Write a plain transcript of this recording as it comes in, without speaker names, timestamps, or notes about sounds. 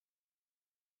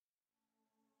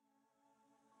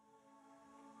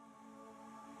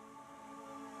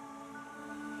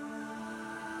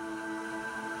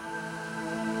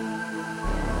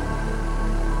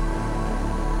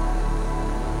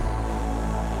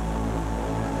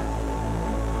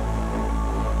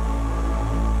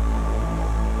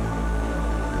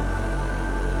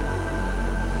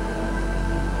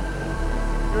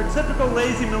Typical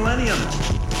lazy millennium.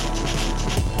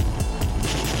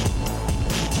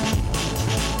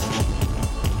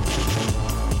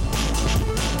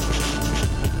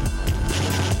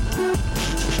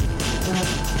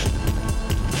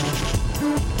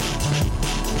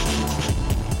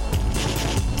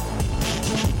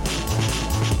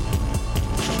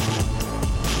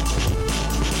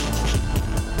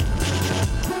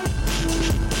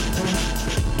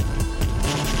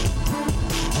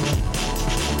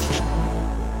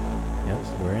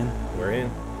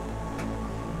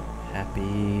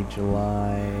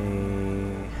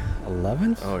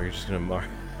 Oh, you're just gonna mark.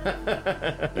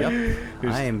 Yep.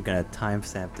 I am gonna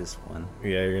timestamp this one.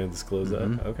 Yeah, you're gonna disclose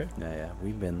that. Okay. Yeah.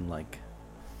 We've been like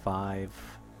 5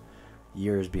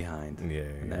 years behind.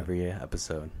 In every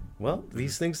episode. Well,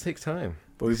 these things take time,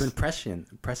 but we've been prescient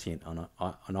on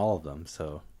all of them.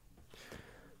 So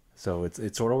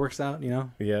it sort of works out, you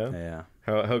know. Yeah.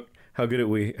 How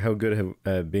good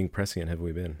at being prescient have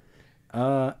we been?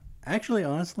 Actually,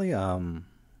 honestly,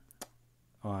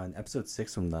 on episode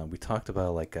 6 when we talked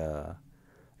about like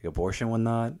abortion and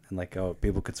whatnot, and like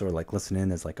people could sort of like listen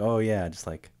in as like, oh yeah, just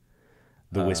like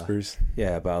the whispers,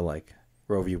 about like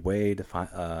Roe v. Wade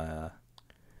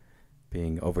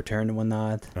being overturned and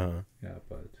whatnot. Yeah,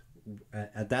 but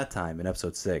at that time in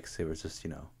episode 6, it was just,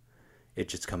 you know, it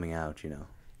just coming out, you know.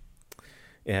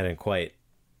 It hadn't quite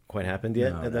happened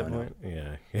yet at that point.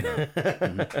 Yeah.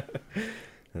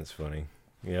 That's funny.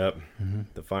 Yep.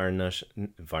 The Fire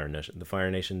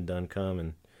Nation done come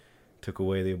and took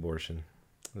away the abortion.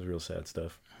 It was real sad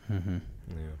stuff. Yeah.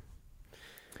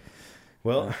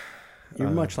 Well, you're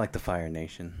much like the Fire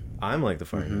Nation. I'm like the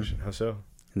Fire Nation. How so?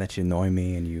 And that you annoy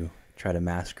me and you try to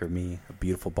massacre me, a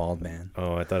beautiful bald man.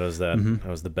 Oh, I thought it was that. I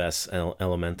was the best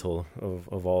elemental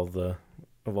of all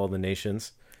the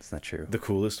nations. It's not true. The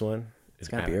coolest one. It's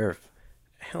gotta be Earth.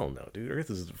 Hell no, dude. Earth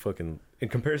is fucking in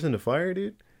comparison to fire,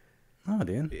 dude. Oh,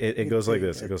 dude. It goes like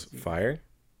this. It goes fire,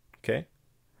 okay,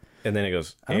 and then it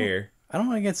goes air. I don't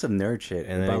want to get some nerd shit.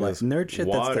 And then it goes nerd shit.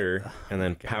 Water, and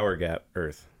then power gap.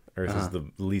 Earth. Earth is the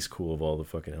least cool of all the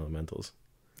fucking elementals.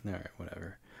 All right,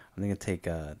 whatever. I'm gonna take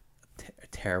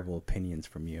terrible opinions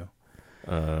from you.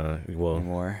 Well,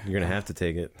 anymore. You're gonna have to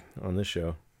take it on this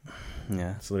show.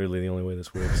 Yeah, it's literally the only way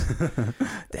this works.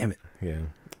 Damn it. Yeah.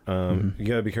 You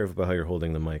gotta be careful about how you're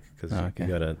holding the mic, because you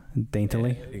gotta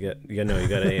daintily. You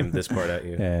gotta aim this part at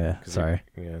you. Yeah. Sorry.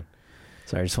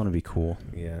 Sorry. I just want to be cool.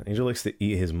 Yeah. Angel likes to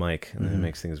eat his mic, and it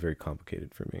makes things very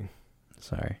complicated for me.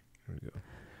 Sorry. There we go.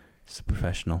 Just a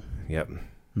professional. Yep.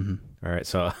 All right.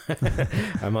 So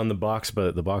I'm on the box,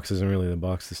 but the box isn't really the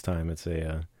box this time. It's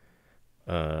an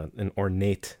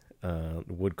ornate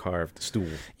wood carved stool.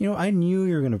 You know, I knew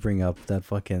you were gonna bring up that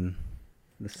fucking.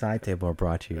 The side table I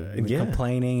brought you.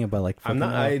 Complaining about like. I'm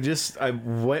not.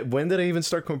 When did I even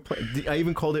start complaining? I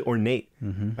even called it ornate.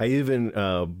 I even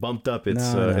bumped up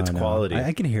its quality.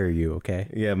 I can hear you. Okay.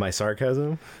 Yeah, my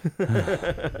sarcasm.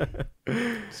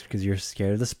 It's because you're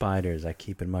scared of the spiders I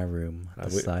keep in my room, the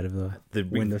side of the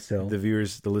windowsill. The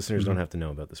listeners don't have to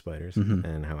know about the spiders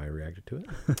and how I reacted to it.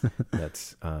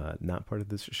 That's not part of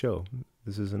this show.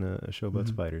 This isn't a show about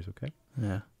spiders. Okay.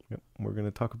 Yeah. We're going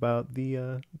to talk about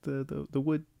the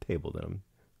wood table that I'm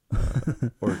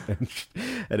or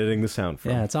editing the sound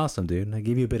from. Yeah, it's awesome, dude. I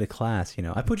give you a bit of class, you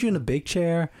know. I put you in a big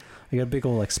chair. I got a big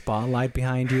old like spotlight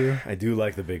behind you. I do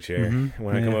like the big chair.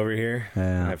 When I come over here,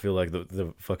 I feel like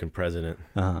the fucking president.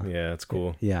 Yeah, it's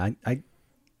cool. Yeah,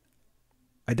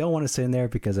 I don't want to sit in there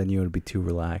because I knew it would be too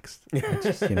relaxed. It's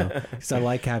just, you know, because I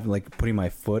like having putting my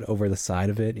foot over the side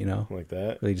of it, you know, like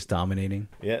that, really just dominating.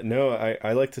 Yeah, no,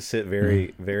 I like to sit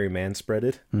very man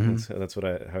spreaded. That's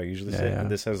how I usually sit. And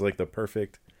this has like the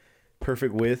perfect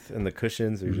width, and the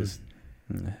cushions are just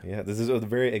this is a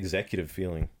very executive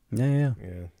feeling. Yeah.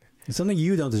 It's something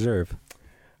you don't deserve.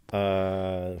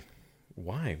 Why?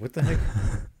 What the heck?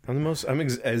 I'm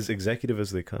as executive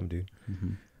as they come, dude.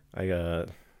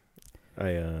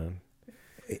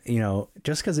 You know,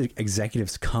 just because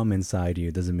executives come inside you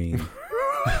doesn't mean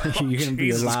you're gonna be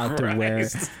allowed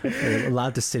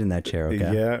to sit in that chair.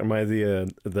 Okay. Yeah. Am I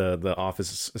the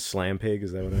office slam pig?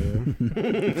 Is that what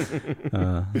I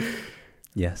am?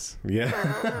 Yes. Yeah.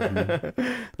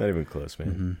 Not even close,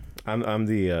 man. I'm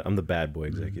the bad boy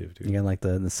executive, dude. You got like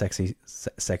the sexy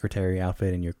secretary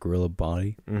outfit and your gorilla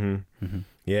body.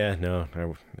 Yeah. No,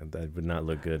 that would not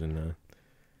look good in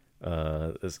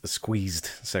a squeezed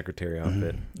secretary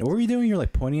outfit. What were you doing? You're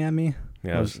like pointing at me.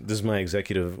 Yeah, this is my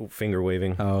executive finger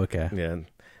waving. Oh, okay. Yeah,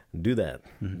 do that.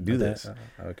 Do this.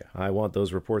 Okay. I want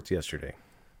those reports yesterday.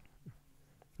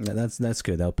 Yeah, that's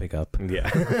good. That'll pick up. Yeah.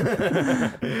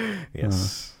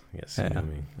 Yes. Yes, you know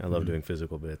me. I love doing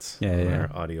physical bits on our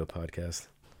audio podcast.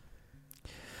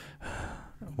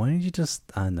 Why don't you just,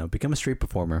 I don't know, become a street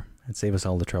performer and save us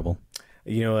all the trouble?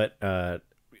 You know what?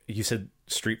 You said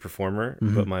street performer,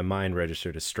 but my mind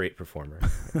registered as straight performer,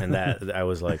 and that I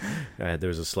was like, there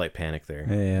was a slight panic there.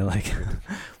 Yeah,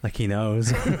 like he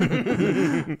knows.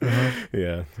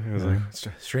 Yeah, I was like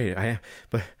straight.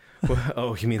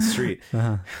 Oh, he means street.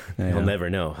 He'll never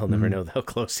know. He'll never know how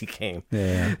close he came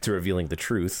to revealing the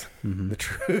truth.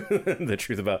 The the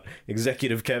truth about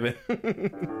Executive Kevin.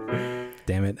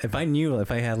 Damn it! If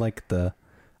I had like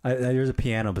there's a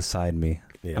piano beside me.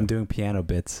 Yeah. I'm doing piano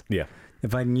bits. Yeah.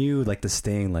 If I knew like the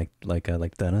sting, like da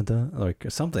da like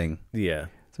something. Yeah.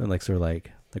 So like sort of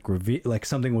like like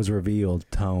something was revealed,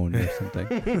 tone or something.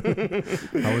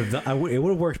 It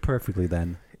would have worked perfectly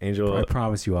then. Angel, I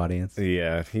promise you, audience.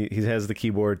 Yeah, he has the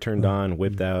keyboard turned on,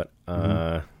 whipped out.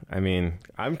 I mean,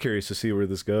 I'm curious to see where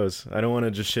this goes. I don't want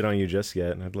to just shit on you just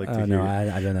yet. I'd like to hear. No,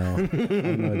 I don't know. I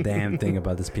don't know a damn thing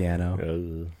about this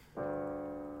piano.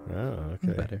 Oh,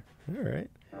 okay. Better. All right.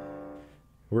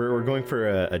 We're going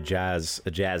for a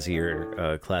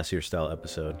jazzier, classier style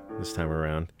episode this time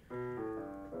around.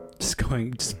 Just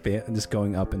going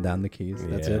up and down the keys.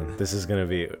 That's it. This is gonna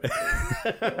be. It's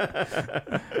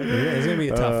gonna be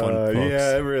a tough one, folks.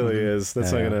 Yeah, it really is.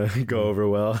 That's not gonna go over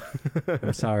well.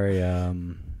 I'm sorry,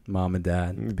 mom and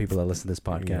dad, people that listen to this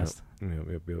podcast.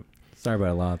 Yep. Sorry about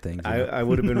a lot of things. I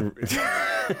would have been.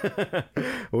 I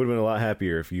would have been a lot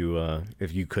happier if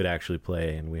you could actually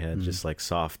play and we had just like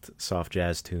soft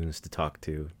jazz tunes to talk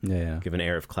to. Yeah. Give an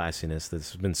air of classiness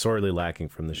that's been sorely lacking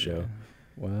from the show.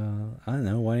 Well, I don't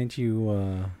know. Why didn't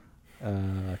you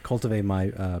cultivate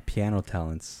my piano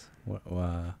talents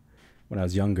when I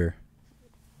was younger?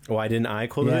 Oh, I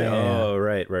cultivate? Yeah. Oh,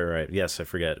 right. Yes, I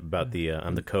forget about the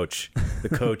I'm the coach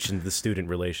and the student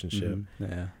relationship.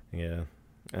 Yeah.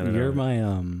 I don't know. My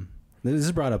this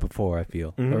is brought up before, I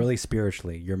feel. Or at least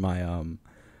spiritually. You're my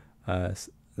no,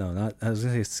 not I was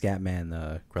gonna say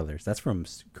Scatman Crothers. That's from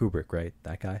Kubrick, right?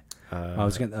 That guy. I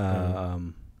was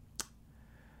gonna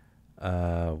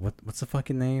what's the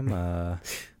fucking name?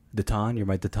 Deton, you're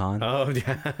my Deton. Oh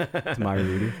yeah. My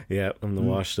Rudy. Yeah, I'm the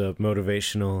washed up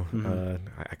motivational.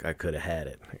 I could have had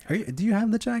it. Do you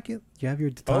have the jacket? Do you have your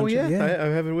Deton? Oh yeah, I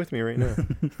have it with me right now.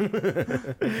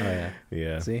 Oh yeah.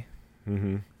 Yeah. See.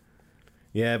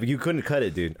 Yeah, but you couldn't cut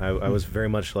it, dude. I was very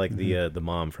much like the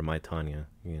mom from I, Tonya,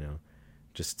 you know,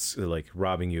 just like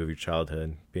robbing you of your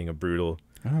childhood, being a brutal.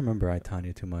 I don't remember I,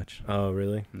 Tonya too much. Oh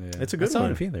really? Yeah. It's a good one. I saw it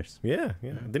in theaters. Yeah.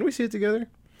 Didn't we see it together?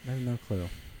 I have no clue.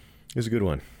 It was a good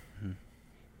one.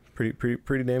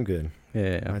 Pretty damn good.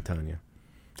 Yeah. I, Tonya.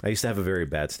 I used to have a very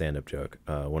bad stand-up joke.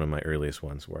 One of my earliest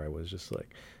ones where I was just like,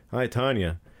 "Hi,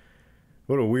 Tonya.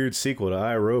 What a weird sequel to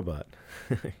I, Robot."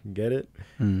 Get it?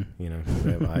 You know,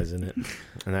 we have eyes in it.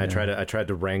 And I tried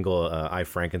to wrangle I,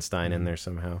 Frankenstein in there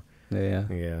somehow. Yeah.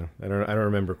 I don't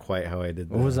remember quite how I did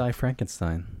that. What was I,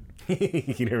 Frankenstein? You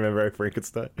didn't remember I,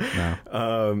 Frankenstein?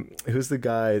 No. Who's the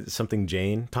guy? Something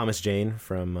Jane, Thomas Jane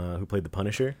from who played the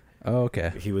Punisher. Oh,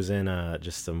 okay. He was in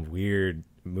just some weird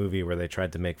movie where they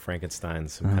tried to make Frankenstein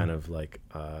some kind of like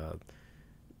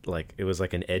it was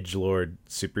like an edgelord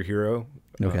superhero,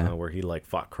 where he like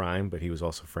fought crime, but he was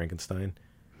also Frankenstein.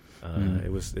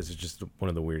 It's just one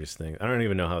of the weirdest things. I don't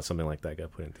even know how something like that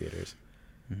got put in theaters.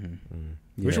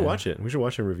 We should watch it. We should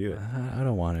watch and review it. I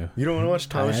don't want to. You don't want to watch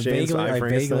Thomas Jane's I,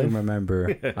 Frankenstein? I vaguely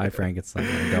remember I, Frankenstein.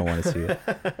 I don't want to see it.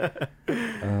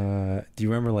 Do you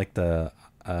remember like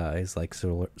his like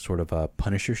sort of a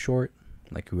Punisher short,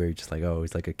 like where you're just like, oh,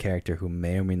 he's like a character who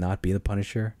may or may not be the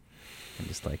Punisher, and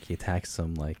just like he attacks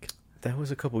some like. That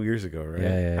was a couple years ago, right?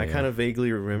 Yeah. I kind of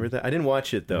vaguely remember that. I didn't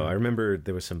watch it though. I remember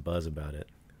there was some buzz about it.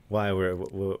 Why?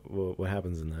 What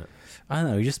happens in that? I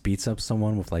don't know. He just beats up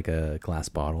someone with like a glass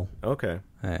bottle. Okay.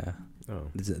 Yeah. Oh.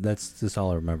 That's just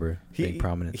all I remember. Being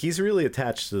prominent. He's really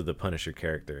attached to the Punisher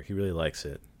character. He really likes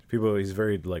it. He's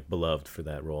very like beloved for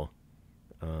that role.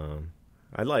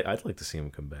 I'd like to see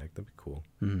him come back. That'd be cool.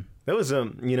 That was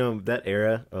that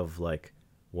era of like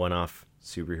one-off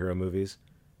superhero movies.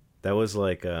 That was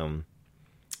like I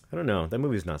don't know. That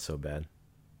movie's not so bad.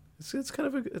 It's kind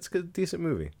of it's a decent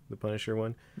movie, the Punisher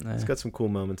one. It's got some cool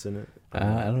moments in it.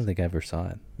 I don't think I ever saw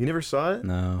it. You never saw it?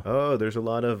 No. Oh, there's a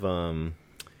lot of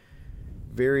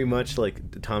very much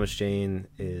like Thomas Jane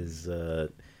is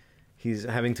he's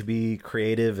having to be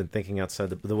creative and thinking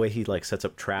outside the way he like sets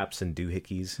up traps and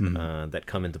doohickeys that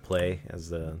come into play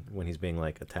as when he's being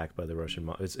like attacked by the Russian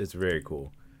mob. It's very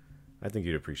cool. I think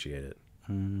you'd appreciate it.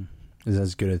 Is it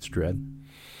as good as Dredd?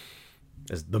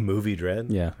 As the movie Dredd?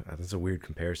 Yeah. That's a weird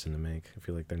comparison to make. I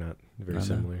feel like they're not very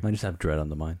similar. I just have Dredd on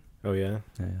the mind. Oh yeah.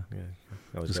 Yeah.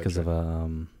 Just because of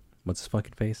what's his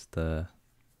fucking face? The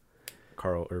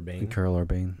Carl Urban.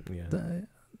 Yeah.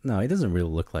 No, he doesn't really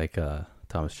look like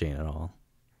Thomas Jane at all.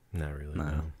 Not really.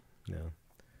 No.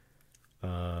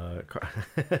 I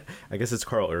guess it's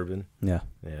Carl Urban. Yeah.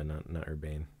 Yeah, not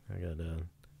Urban. I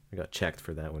got checked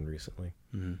for that one recently.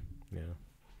 Mm-hmm. Yeah.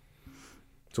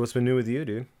 So what's been new with you,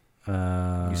 dude?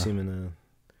 You seem in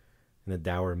a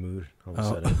dour mood all of a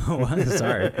sudden. Oh,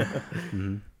 sorry.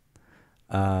 Mm-hmm.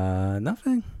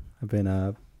 Nothing. I've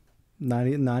been not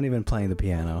even playing the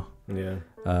piano. Yeah.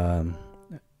 I'm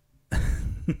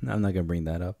not gonna bring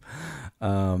that up.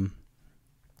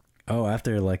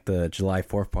 After like the July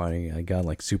 4th party, I got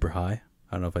like super high.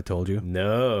 I don't know if I told you.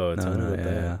 No, tell me about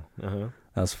that. Uh-huh.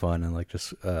 That was fun, and like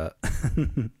just I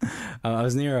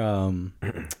was near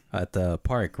at the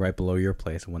park right below your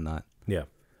place and whatnot. Yeah.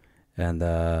 And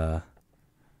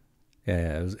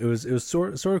it was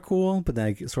sort of cool, but then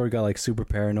I sort of got like super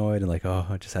paranoid and like,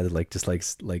 I just had to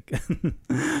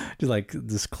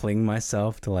just cling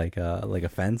myself to like a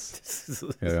fence.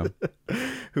 You know?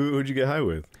 Who'd you get high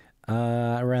with?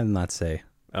 I'd rather not say.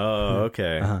 Oh,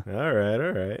 okay. Uh-huh. All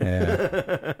right.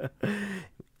 Yeah.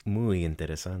 Muy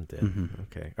interesante. Mm-hmm.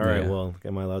 Okay. All right. Yeah. Well,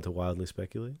 am I allowed to wildly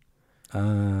speculate?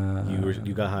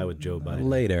 You got high with Joe Biden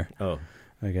later. Oh,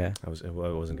 okay. I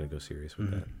wasn't gonna go serious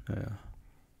with that. Yeah.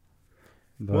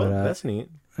 But, well, that's neat.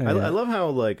 Yeah. I love how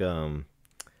like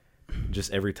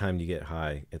just every time you get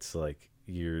high, it's like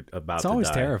you're about to die. It's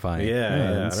always terrifying.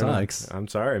 Yeah, it sucks. I'm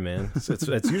sorry, man.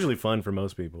 It's usually fun for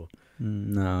most people.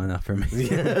 No, not for me.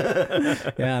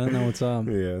 Yeah, I don't know what's up.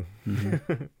 Yeah.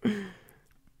 Mm-hmm.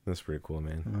 That's pretty cool,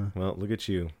 man. Well, look at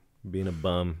you being a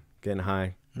bum, getting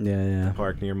high. Yeah. At the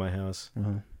park near my house.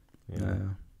 Yeah.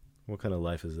 What kind of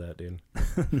life is that, dude?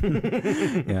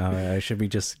 Yeah, I should be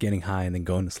just getting high and then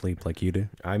going to sleep like you do.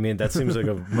 I mean, that seems like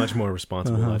a much more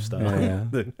responsible lifestyle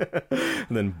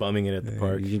than bumming it at the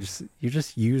park. You're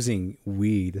just using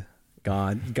weed,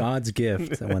 God's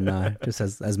gift and whatnot, just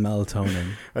as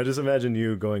melatonin. I just imagine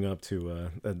you going up to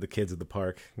the kids at the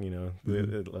park, you know,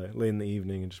 late in the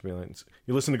evening, and just being like,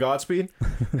 "You listen to Godspeed,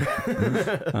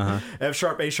 F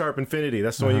sharp, A sharp, infinity.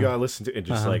 That's the one you gotta listen to." And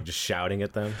just just shouting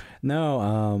at them.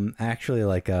 No, actually,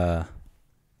 I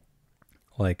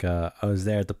was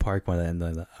there at the park one,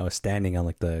 and I was standing on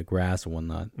like the grass and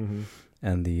whatnot,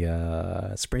 and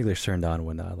the sprinklers turned on and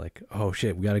whatnot. Like, oh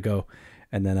shit, we gotta go,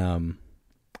 and then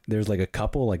there's like a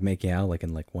couple like making out like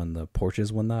in like one of the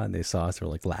porches and whatnot, and they saw us, they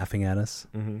were like laughing at us.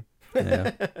 Yeah,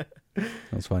 that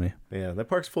was funny. Yeah, that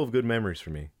park's full of good memories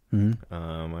for me.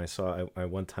 I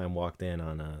one time walked in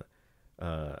on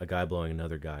a guy blowing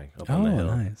another guy up on the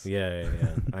hill. Nice. Yeah.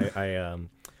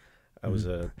 I was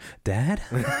a dad.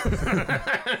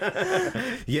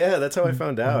 Yeah, that's how I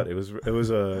found out. It was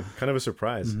a kind of a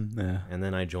surprise. Yeah, and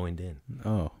then I joined in.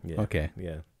 Oh, yeah. Okay.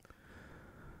 Yeah.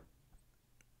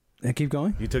 And keep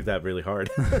going. You took that really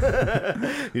hard.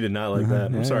 You did not like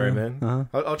that. I'm sorry, man.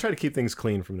 I'll try to keep things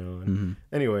clean from now on.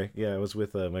 Anyway, I was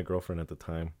with my girlfriend at the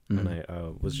time, and I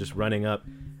was just running up,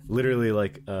 literally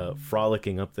like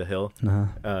frolicking up the hill,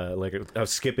 like I was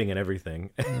skipping and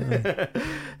everything.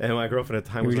 And my girlfriend at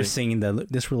the time was just singing the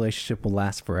 "This Relationship Will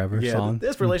Last Forever" song.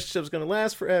 This relationship's gonna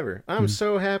last forever. I'm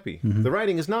so happy. The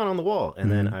writing is not on the wall.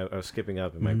 And then I was skipping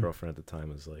up, and my girlfriend at the time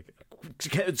was like,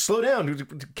 "Slow down,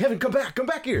 Kevin, come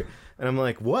back here." And I'm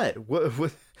like, what?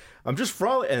 I'm just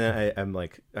frolicking. And I'm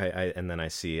like, and then I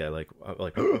see, like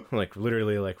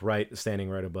literally like standing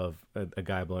right above a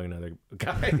guy blowing another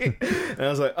guy. And I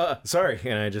was like, sorry.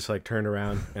 And I just like turned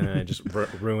around, and I just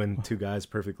ruined two guys'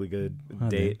 perfectly good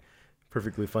date,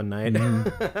 perfectly fun night.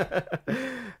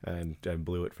 And I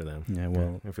blew it for them. Yeah,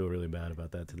 well, I feel really bad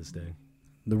about that to this day.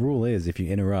 The rule is, if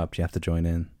you interrupt, you have to join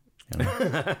in. You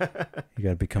got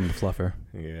to become the fluffer.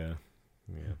 Yeah.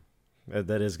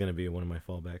 That is going to be one of my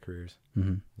fallback careers.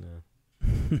 Yeah.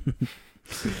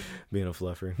 Being a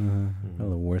fluffer. Oh,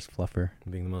 the worst fluffer.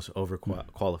 Being the most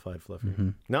overqualified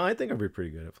fluffer. No, I think I'd be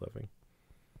pretty good at fluffing.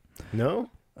 No?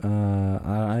 I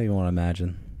don't even want to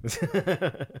imagine.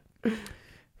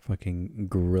 Fucking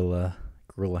gorilla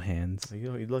hands.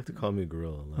 You know, you'd like to call me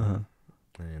gorilla a lot.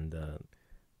 And,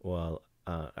 well,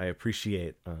 I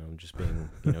appreciate just being,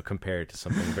 compared to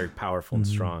something very powerful and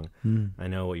strong. I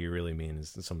know what you really mean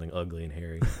is something ugly and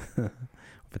hairy. With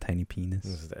a tiny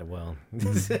penis. Well,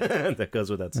 that goes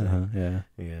without saying.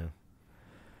 Yeah.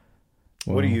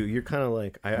 Well, what are you? You're kind of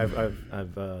like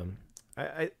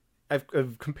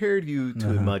I've compared you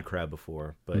to a mud crab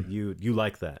before, but you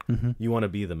like that. You want to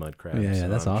be the mud crab. Yeah, so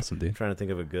that's awesome, dude. I'm trying to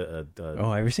think of a good.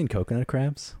 Have you seen coconut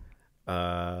crabs?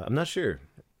 I'm not sure.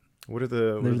 What are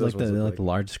the? They're like the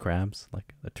largest crabs,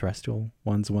 like the terrestrial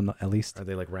ones. At least. Are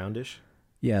they like roundish?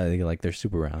 Yeah, they're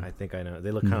super round. I think I know.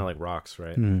 They look kind of like rocks,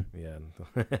 right? Yeah.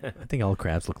 I think all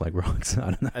crabs look like rocks.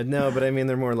 I don't know. No, but I mean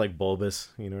they're more like bulbous.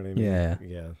 You know what I mean? Yeah.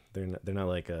 Yeah. They're not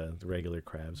like regular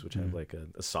crabs, which have like a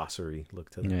saucery look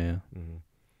to them. Yeah.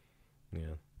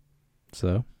 Yeah.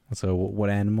 So what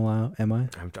animal am I?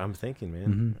 I'm thinking,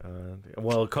 man.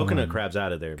 Well, coconut crab's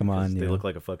out of there. Come on, they look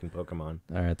like a fucking Pokemon.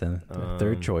 All right then.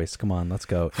 Third choice. Come on, let's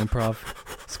go. Improv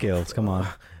skills. Come on.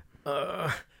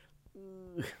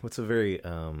 What's a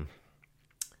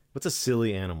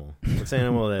silly animal? What's an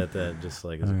animal that just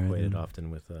like is equated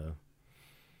often with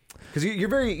because you're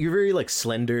very like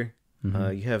slender.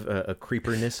 You have a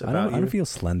creeperness about you. I don't feel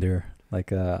slender.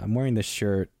 Like I'm wearing this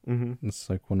shirt. It's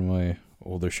like one of my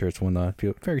older shirts. One that I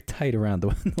feel very tight around the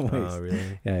waist. Oh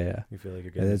really? Yeah. You feel like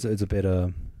you're getting... It's a bit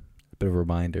of a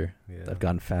reminder that I've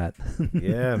gotten fat.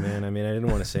 Yeah, man. I mean, I didn't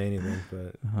want to say anything,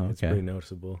 but it's pretty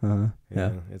noticeable.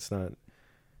 Yeah, it's not.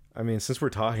 I mean, since we're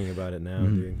talking about it now,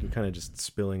 dude, you're kind of just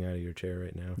spilling out of your chair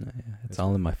right now. Yeah, it's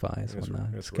all in my thighs.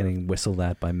 It's getting whistled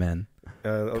at by men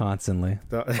constantly.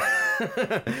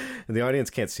 The audience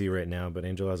can't see right now, but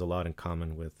Angel has a lot in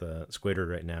common with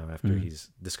Squidward right now after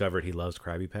he's discovered he loves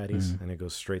Krabby Patties, and it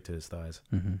goes straight to his thighs.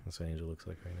 That's what Angel looks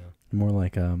like right now. More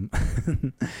like,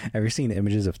 have you seen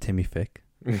images of Timmy Thick?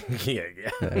 Yeah.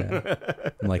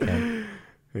 I'm like him.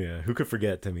 Yeah, who could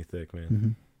forget Timmy Thick,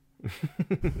 man?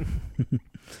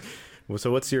 Well, so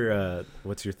what's your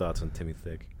thoughts on Timmy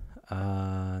Thick?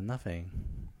 Nothing.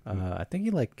 I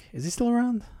think is he still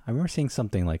around? I remember seeing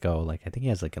something like I think he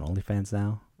has like an OnlyFans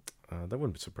now. That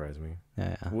wouldn't surprise me.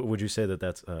 Yeah. Would you say that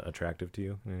that's attractive to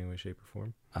you in any way, shape, or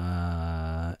form?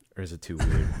 Or is it too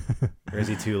weird? Or is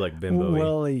he too like bimbo-y?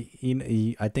 Well,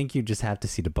 I think you just have to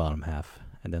see the bottom half,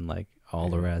 and then like all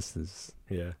the rest is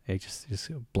just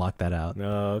block that out.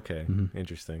 Oh, okay.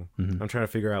 Interesting. I'm trying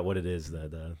to figure out what it is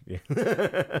that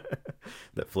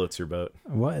that floats your boat.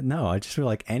 What? No, I just feel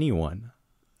like anyone.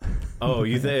 Oh,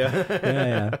 you think?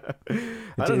 Yeah.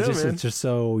 I don't know, man. It's just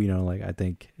so, like I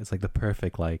think it's like the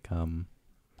perfect like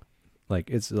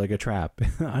it's like a trap.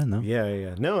 I don't know.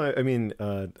 Yeah. No, I mean,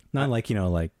 not like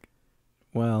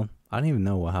well, I don't even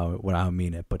know how I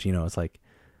mean it, but it's like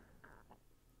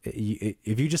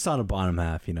if you just saw the bottom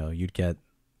half, you'd get,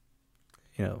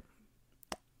 I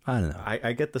don't know.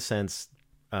 I get the sense,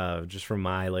 just from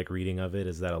my like reading of it,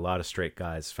 is that a lot of straight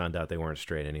guys found out they weren't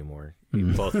straight anymore.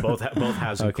 Both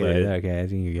halves included. Okay. I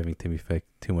think you're giving Timmy Thick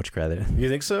too much credit. You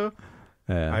think so?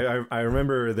 Yeah. I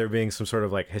remember there being some sort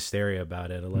of like hysteria about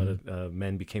it. A lot of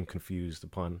men became confused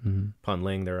upon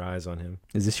laying their eyes on him.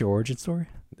 Is this your origin story?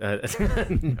 No,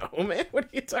 man. What are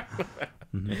you talking about?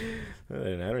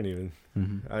 I don't even.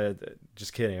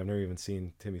 Just kidding. I've never even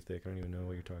seen Timmy Thick. I don't even know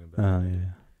what you're talking about.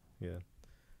 Yeah.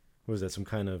 What was that? Some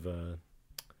kind of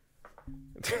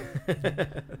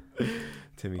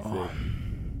Timmy Thick.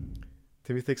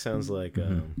 Timmy Thick sounds like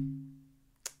a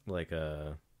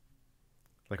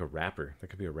rapper. That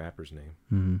could be a rapper's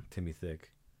name. Timmy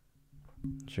Thick.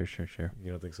 Sure.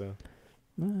 You don't think so?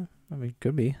 I mean,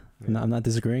 could be. Yeah. I'm not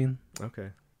disagreeing. Okay.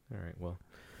 All right. Well,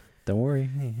 don't worry.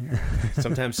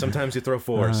 sometimes you throw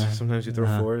fours. Sometimes you throw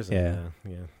fours. And,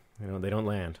 yeah. They don't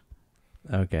land.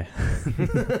 Okay.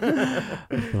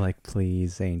 Like,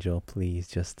 please, Angel, please,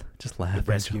 just laugh.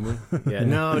 Rescue me. Yeah.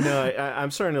 No.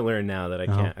 I'm starting to learn now that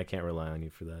I can't rely on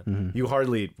you for that. You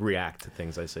hardly react to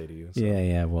things I say to you. So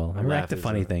yeah. Well, I react to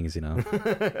funny things, I don't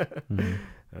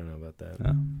know about that.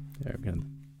 Oh. Yeah,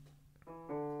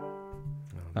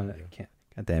 I can't.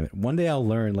 God damn it. One day I'll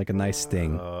learn like a nice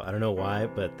sting. I don't know why,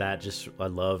 but I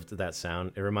loved that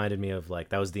sound. It reminded me of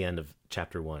that was the end of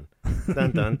chapter 1.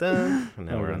 Dun dun dun. And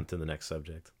now we're on to the next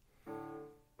subject.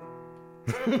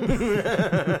 There you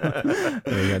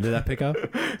go. Did that pick up?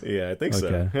 Yeah, I think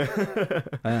so.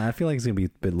 I feel like it's gonna be a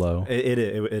bit low. It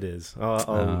is.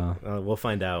 We'll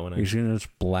find out when you're gonna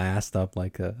just blast up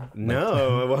like a.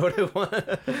 No, why would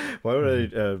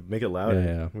I make it louder?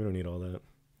 Yeah. We don't need all that.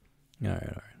 All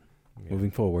right. Yeah.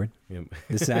 Moving forward. Yeah.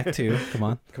 This is Act 2. Come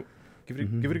on. Give it a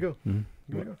go. Give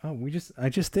it a go. Oh, I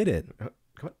just did it.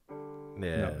 Come on.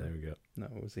 Yeah, no. There we go. No,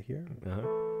 was it here?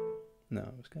 No,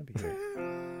 it was gonna be here.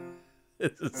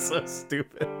 This is so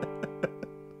stupid.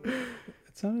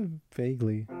 It sounded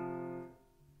vaguely.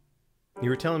 You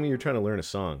were telling me you were trying to learn a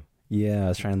song. Yeah, I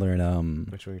was trying to learn.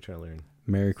 Which one are you trying to learn?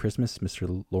 Merry Christmas,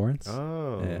 Mr. Lawrence.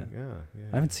 Oh, yeah.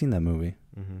 I haven't seen that movie,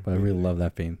 but I really love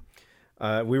that theme.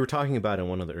 We were talking about it in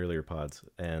one of the earlier pods,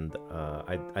 and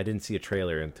I didn't see a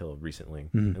trailer until recently.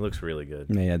 It looks really good.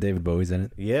 Yeah, David Bowie's in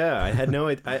it. Yeah, I had no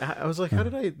idea. I was like,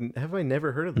 have I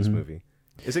never heard of this movie?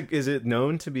 Is it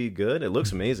known to be good? It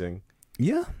looks amazing.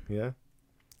 Yeah. Yeah.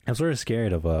 I'm sort of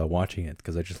scared of watching it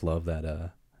because I just love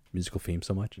that musical theme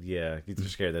so much. Yeah, you're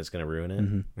scared that it's gonna ruin it.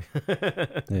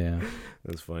 Mm-hmm. Yeah,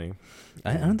 that's funny.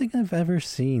 I don't think I've ever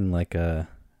seen like a.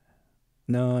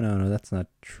 No, that's not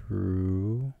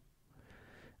true.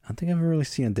 I don't think I've ever really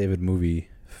seen a David movie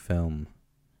film.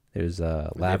 There's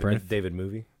Labyrinth. David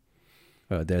movie.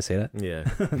 Oh, did I say that? Yeah.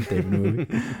 David movie.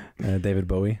 David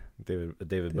Bowie.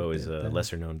 David Bowie's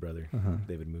lesser known brother.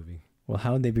 David movie. Well,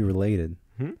 how would they be related?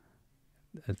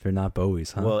 If they're not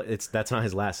Bowies, huh? Well, that's not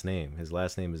his last name. His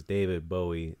last name is David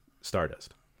Bowie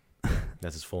Stardust.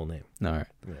 That's his full name. All right.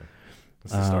 Yeah.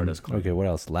 It's the Stardust Club. Okay, what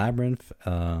else? Labyrinth.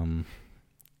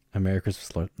 America's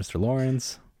Mr.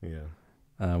 Lawrence. Yeah.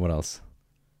 What else?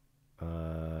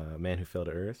 Man Who Fell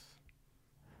to Earth.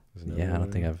 Yeah, I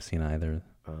don't think I've seen either.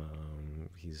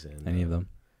 He's in any of them.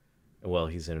 Well,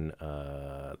 he's in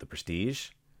The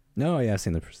Prestige. No, yeah, I've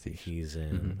seen The Prestige. He's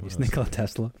in. He's Nikola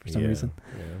Tesla for some reason.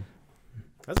 Yeah.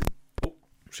 Oh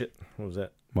shit! What was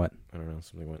that? What? I don't know.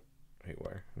 Something went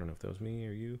haywire. I don't know if that was me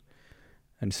or you.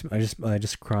 I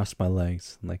just crossed my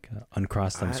legs, like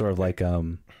uncrossed them, sort of like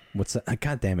what's that?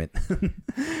 God damn it!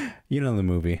 You know the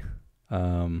movie,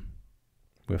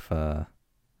 with the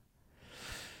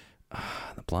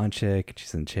blonde chick.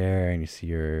 She's in the chair, and you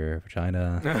see her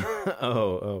vagina.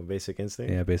 oh, Basic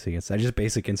Instinct. Yeah, Basic Instinct. I just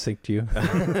Basic Instinct you.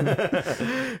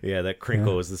 Yeah, that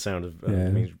crinkle is the sound of. I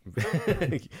mean,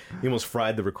 you almost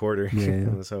fried the recorder. Yeah.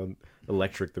 That's how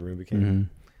electric the room became.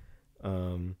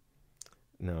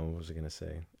 No, what was I gonna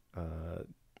say?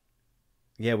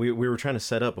 Yeah, we were trying to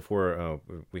set up before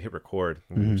we hit record.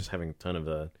 We were just having a ton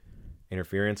of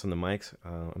interference on the mics.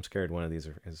 I'm scared one of these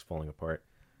is falling apart.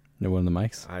 No one on the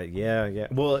mics? Yeah.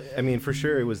 Well, I mean, for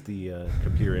sure it was the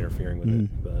computer interfering with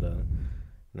it, but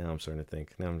now I'm starting to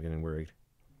think. Now I'm getting worried.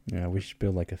 Yeah, we should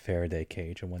build like a Faraday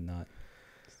cage and whatnot.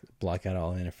 Block out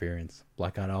all interference.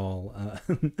 Block out all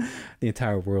the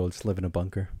entire world. Just live in a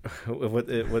bunker. What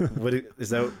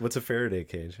is that? What's a Faraday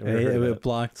cage? It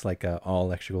blocks like all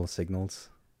electrical signals.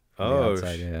 Oh,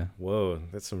 outside, yeah. Whoa,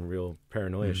 that's some real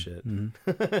paranoia shit.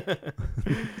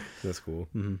 That's cool.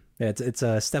 Yeah, it's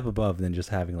a step above than just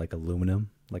having like aluminum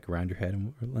like around your head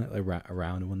and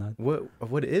around and whatnot.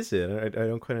 What is it? I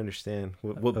don't quite understand.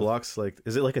 What blocks like?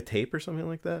 Is it like a tape or something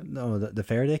like that? No, the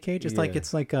Faraday cage. It's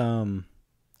like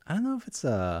I don't know if it's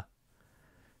I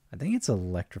think it's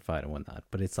electrified and whatnot,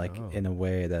 but it's like in a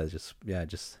way that is just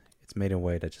it's made in a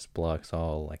way that just blocks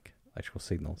all like electrical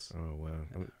signals. Oh wow.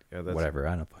 Whatever,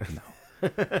 I don't fucking know.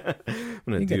 I'm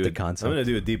gonna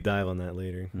do a deep dive on that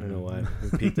later. I don't know why.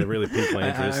 That really piqued my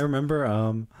interest. I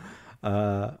remember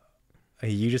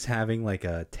you just having like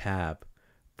a tab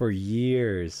for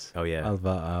years. Oh yeah. Of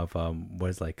what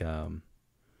is like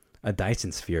a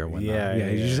Dyson Sphere and whatnot. Yeah.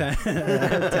 You just had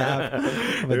a tab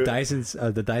of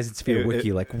the Dyson Sphere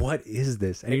wiki. Like, what is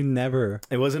this? And you never.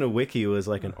 It wasn't a wiki. It was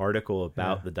like an article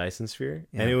about the Dyson Sphere,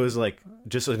 and it was like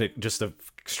just a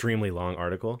extremely long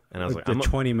article. And I was like, a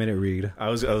 20-minute read. I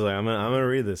was like, I'm gonna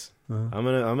read this. I'm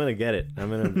gonna get it. I'm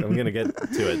gonna get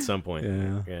to it at some point.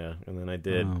 Yeah. And then I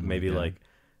did. Maybe like.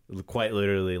 Quite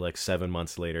literally, like 7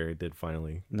 months later, it did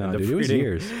finally. No, dude, it was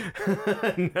years.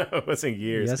 No, it wasn't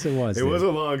years. Yes, it was. It was a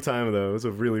long time, though. It was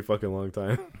a really fucking long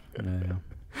time.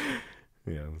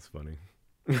 Yeah, that's funny.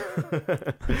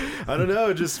 I don't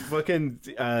know, just fucking.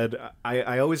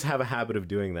 I always have a habit of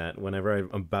doing that. Whenever I'm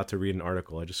about to read an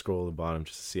article, I just scroll to the bottom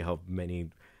just to see how many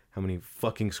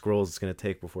fucking scrolls it's gonna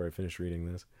take before I finish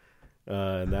reading this.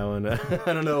 That one,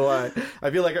 I don't know why.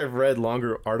 I feel like I've read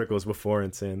longer articles before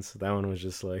and since. That one was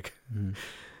just like,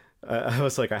 I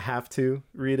was like, I have to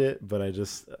read it, but I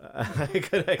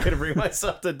couldn't bring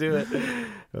myself to do it.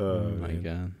 Oh my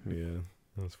god, yeah,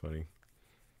 that was funny.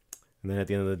 And then at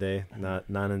the end of the day,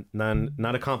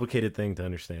 not a complicated thing to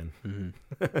understand.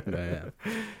 Yeah.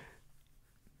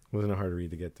 Wasn't a hard read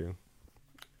to get through.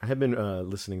 I had been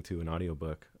listening to an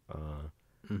audiobook.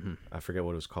 I forget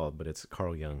what it was called, but it's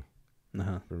Carl Jung.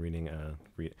 Been reading.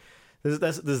 This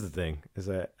is the thing, is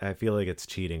that I feel like it's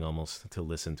cheating almost to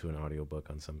listen to an audiobook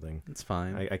on something. It's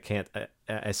fine. I can't.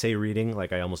 I say reading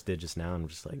like I almost did just now. I'm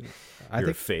just like, you're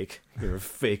a fake. You're a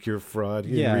fake. You're a fraud.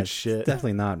 You read shit. It's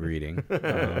definitely not reading.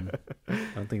 I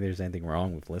don't think there's anything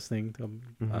wrong with listening to.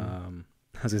 I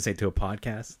was gonna say to a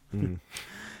podcast.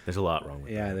 There's a lot wrong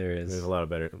with that. Yeah, there is. There's a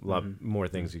lot more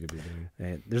things you could be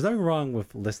doing. There's nothing wrong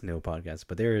with listening to a podcast,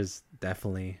 but there is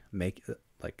definitely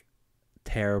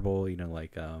terrible,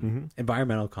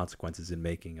 environmental consequences in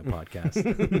making a podcast.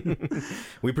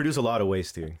 We produce a lot of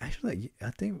waste here. Actually,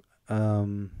 I think,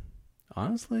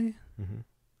 honestly,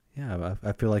 yeah,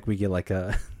 I feel like we get like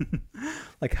a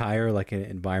like hire like an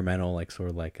environmental like sort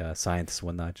of like scientists and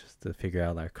whatnot just to figure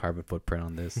out our carbon footprint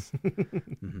on this.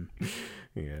 Mm-hmm.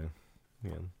 Yeah.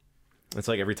 It's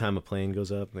like every time a plane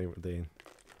goes up, they what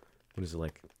is it,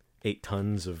 like 8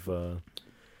 tons of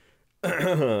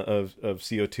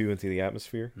CO2 into the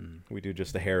atmosphere. We do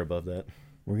just a hair above that.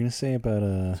 We're gonna say about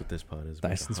that's what this pod is.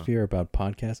 Dyson Sphere, about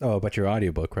podcasts. Oh, about your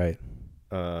audiobook, right?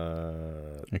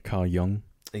 Carl Jung.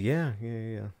 Yeah.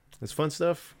 It's fun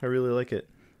stuff. I really like it.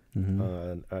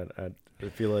 I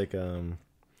feel like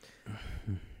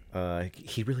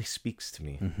he really speaks to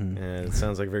me, and it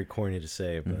sounds like very corny to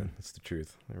say, but it's the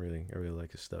truth. I really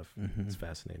like his stuff. It's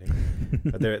fascinating.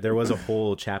 There was a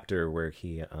whole chapter where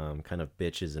he kind of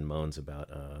bitches and moans about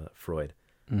Freud.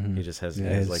 He just has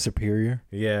his like superior.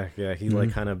 Yeah. He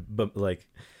like kind of like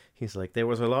he's like, there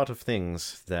was a lot of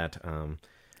things that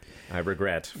I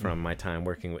regret from my time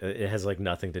working with. It has like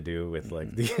nothing to do with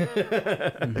like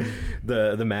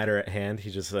the matter at hand. He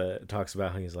just talks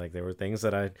about how he's like, there were things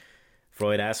that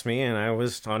Freud asked me, and I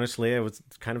was kind of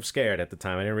scared at the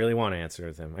time. I didn't really want to answer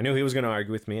with him. I knew he was going to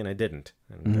argue with me, and I didn't.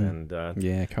 And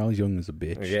yeah, Carl Jung is a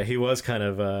bitch. Yeah, he was kind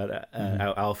of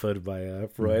alphaed by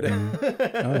Freud.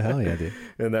 Oh hell yeah, dude!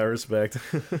 In that respect,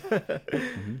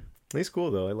 he's cool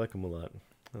though. I like him a lot.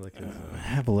 I like him. I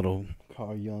have a little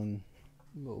Carl Jung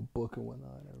little book and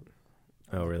whatnot.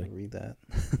 Oh really? Read that.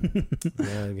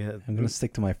 Yeah, I'm gonna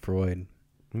stick to my Freud.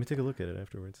 Let me take a look at it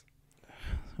afterwards.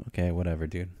 Okay, whatever,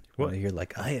 dude. What? You're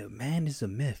like, man is a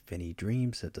myth, and he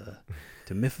dreams of to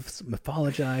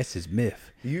mythologize his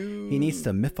myth. He needs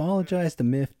to mythologize the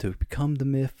myth to become the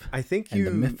myth. I think and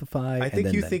the mythify. I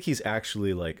think you think he's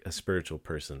actually like a spiritual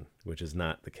person, which is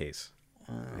not the case.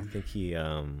 I think he.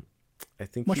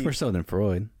 Much more so than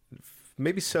Freud.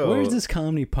 Maybe so. Where's this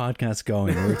comedy podcast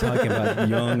going? We're talking about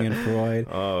Jung and Freud.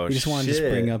 Oh, you just want to just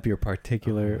bring up your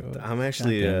particular. I'm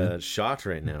actually shocked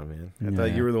right now, man. I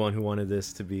thought you were the one who wanted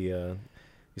this to be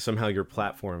somehow your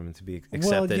platform to be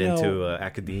accepted into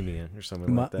academia or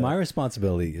something like that. My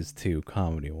responsibility is to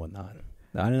comedy and whatnot.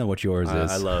 I don't know what yours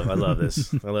is. I love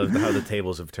this. I love how the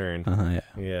tables have turned.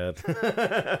 Yeah.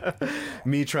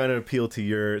 Me trying to appeal to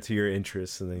your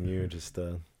interests, and then you just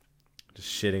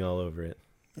shitting all over it.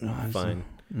 Fine.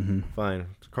 Fine.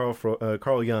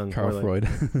 Carl Jung. Carl Freud.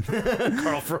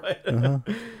 Carl Freud.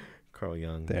 Carl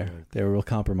Jung. They're a real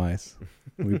compromise.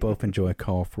 We both enjoy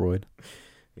Carl Freud.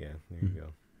 Yeah, there you go.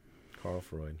 Carl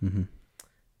Freud.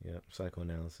 Yeah,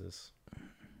 psychoanalysis.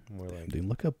 More like, dude,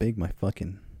 look how big my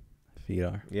fucking feet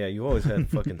are. Yeah, you always had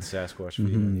fucking Sasquatch feet.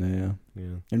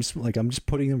 Yeah. And just like I'm just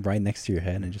putting them right next to your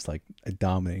head and just like I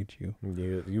dominate you.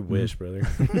 You wish, brother.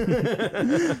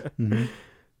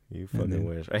 You fucking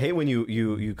wish. I hate when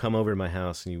you come over to my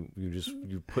house and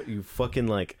you fucking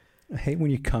like. I hate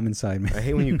when you come inside me. I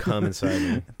hate when you come inside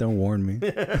me. Don't warn me.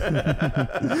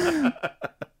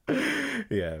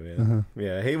 Yeah, man.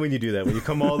 Yeah, I hate when you do that. When you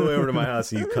come all the way over to my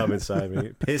house and you come inside me.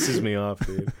 It pisses me off,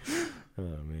 dude.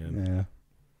 Oh, man. Yeah.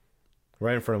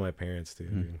 Right in front of my parents, too.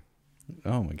 Dude.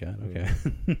 Oh, my God. Okay.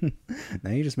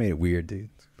 Now you just made it weird, dude.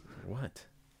 What?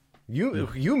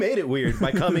 You made it weird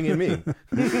by coming in me.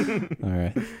 All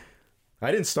right.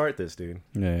 I didn't start this, dude.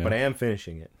 Yeah. But I am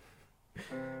finishing it.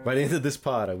 By the end of this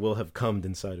pod, I will have cummed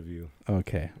inside of you.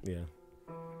 Okay. Yeah.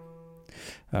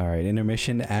 All right.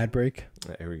 Intermission ad break.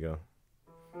 Here we go.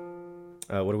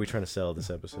 What are we trying to sell this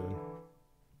episode?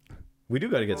 We do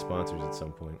got to get sponsors at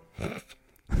some point.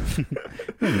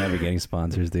 We're never getting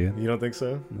sponsors, dude. You don't think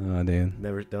so? No, dude.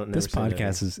 Never. This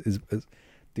podcast is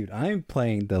dude. I'm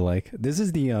playing the this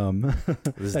is the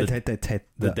This is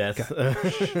the death.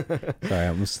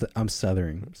 Sorry, I'm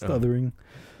stuttering.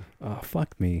 Oh,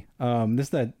 fuck me.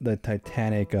 This is the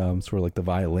Titanic, sort of like the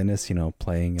violinist,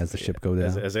 playing as the ship goes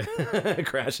down. As it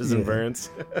crashes and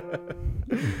burns.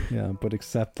 Yeah, but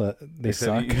except they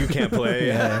suck. You can't play.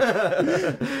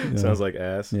 Yeah. Sounds like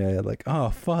ass. Yeah, like, oh,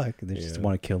 fuck. They just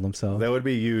want to kill themselves. That would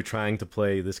be you trying to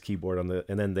play this keyboard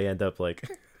and then they end up like,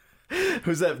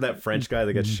 who's that French guy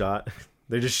that gets shot?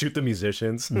 They just shoot the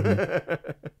musicians.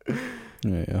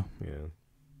 Yeah.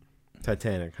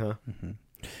 Titanic, huh?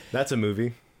 That's a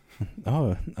movie.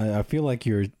 Oh, I feel like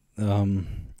you're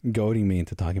goading me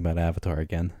into talking about Avatar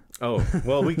again. Oh,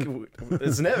 well,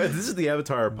 this is the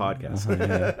Avatar podcast.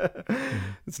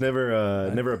 It's never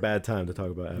a bad time to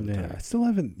talk about Avatar. Yeah, I still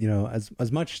haven't,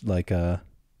 as much like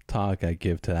talk I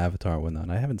give to Avatar and whatnot.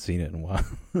 I haven't seen it in a while.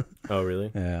 Oh, really?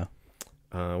 Yeah.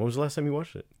 When was the last time you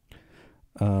watched it?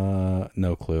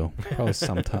 No clue. Probably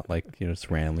sometime like just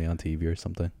randomly on TV or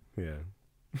something. Yeah.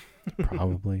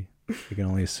 Probably. You can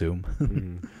only assume.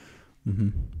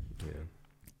 Yeah.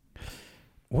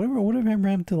 Whatever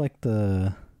happened to like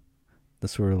the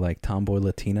sort of like tomboy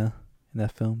Latina in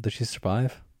that film? Does she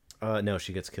survive? No,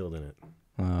 she gets killed in it.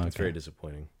 Oh, okay. It's very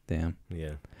disappointing. Damn.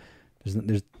 Yeah.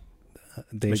 There's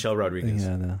Michelle Rodriguez.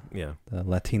 Yeah, the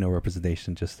Latino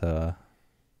representation just it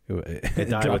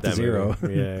died dropped with to zero.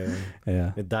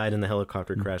 Yeah. It died in the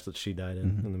helicopter crash that she died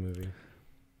in the movie.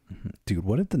 Dude,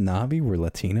 what if the Na'vi were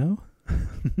Latino?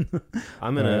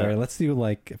 I'm gonna. Right, let's do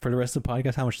like for the rest of the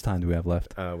podcast. How much time do we have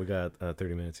left? We got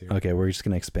 30 minutes here. Okay, we're just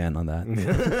gonna expand on that.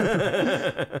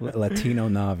 Latino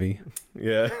Na'vi.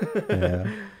 Yeah.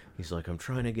 Yeah. He's like, I'm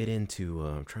trying to get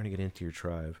into your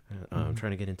tribe. I'm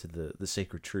trying to get into the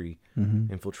sacred tree,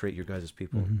 infiltrate your guys'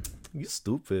 people. You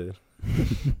stupid.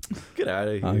 Get out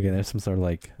of here. Okay, there's some sort of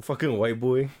like fucking white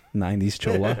boy, 90s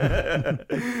chola.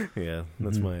 Yeah,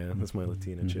 that's my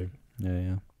Latina chick.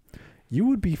 Yeah. You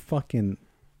would be fucking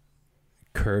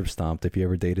curb stomped if you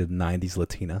ever dated 90s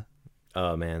Latina.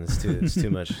 Oh man, it's too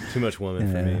much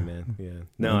woman for me, man. Yeah,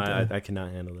 no, I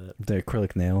cannot handle that. The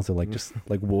acrylic nails are like just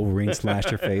like Wolverine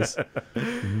slash your face.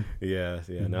 Yeah.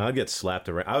 No, I'd get slapped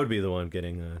around. I would be the one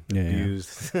getting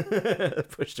abused,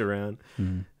 pushed around.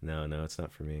 No, it's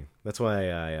not for me. That's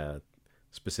why I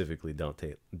specifically don't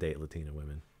date Latina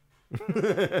women.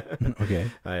 Okay.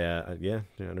 I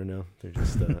don't know. They're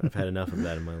just I've had enough of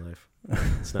that in my life.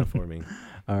 It's not for me.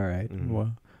 All right.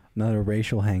 Well, another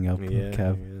racial hang up,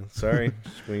 Kev. Yeah. Sorry.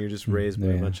 When you're just raised by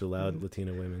a bunch of loud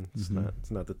Latina women, it's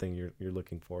not the thing you're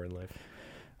looking for in life.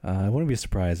 I wouldn't be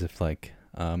surprised if like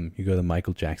you go the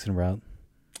Michael Jackson route.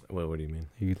 What do you mean?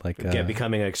 You like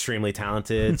becoming an extremely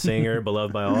talented singer,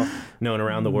 beloved by all, known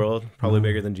around the world, probably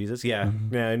bigger than Jesus. Yeah.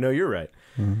 I know you're right.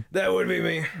 That would be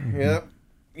me. Yep.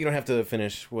 You don't have to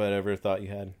finish whatever thought you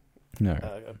had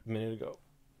a minute ago.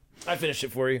 I finished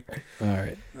it for you. All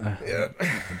right.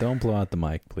 Don't blow out the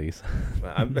mic, please.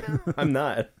 I'm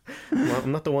not.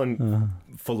 I'm not the one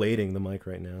filleting the mic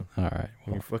right now. All right.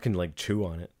 Well, you fucking like chew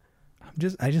on it.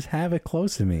 I just have it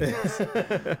close to me.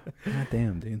 God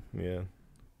damn, dude. Yeah.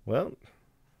 Well,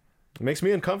 it makes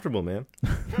me uncomfortable, man.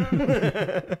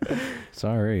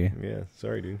 Sorry. Yeah.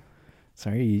 Sorry, dude.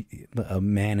 Sorry, a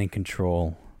man in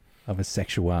control of his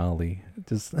sexuality.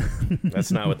 Just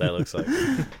That's not what that looks like.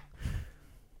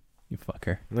 You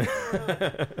fucker.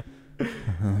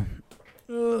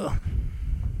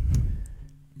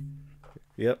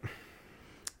 Yep.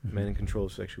 Man in control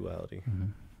of sexuality.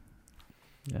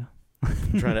 Yeah.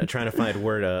 trying to find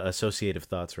word associative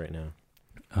thoughts right now.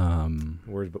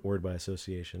 Word by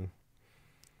association.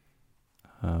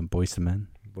 Boys to Men.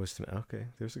 Boys to Men. Okay,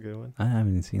 there's a good one. I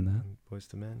haven't even seen that. Boys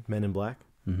to Men. Men in Black.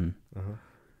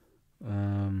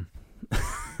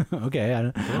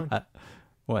 Okay.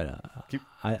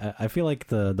 I feel like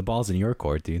the ball's in your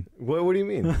court, dude. What do you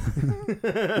mean?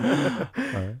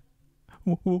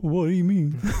 What do you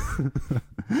mean?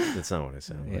 That's not what I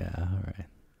said. Yeah, all right.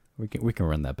 We can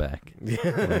run that back.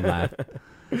 Yeah.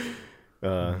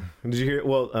 Did you hear?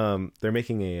 Well, they're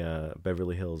making a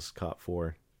Beverly Hills Cop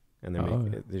 4, and they're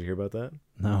did you hear about that?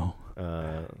 No.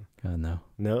 God, no.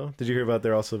 No? Did you hear about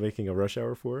they're also making a Rush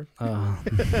Hour 4?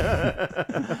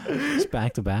 It's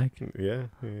back to back. Yeah.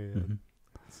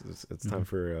 It's time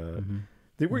for.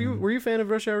 Were you a fan of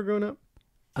Rush Hour growing up?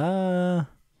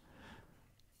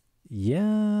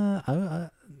 Yeah.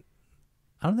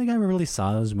 I don't think I ever really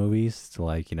saw those movies to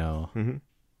like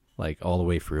like all the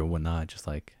way through and whatnot.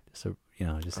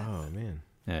 Oh man.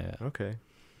 Yeah. Okay.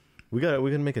 We gotta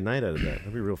make a night out of that.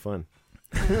 That'd be real fun.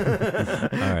 All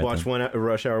right, watch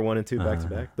Rush Hour 1 and 2 back to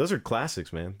back. Those are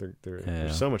classics, man. They're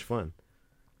so much fun.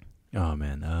 Oh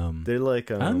man, they're like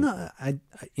I'm not. I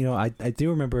do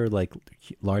remember like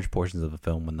large portions of the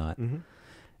film and whatnot,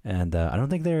 and I don't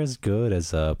think they're as good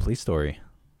as Police Story.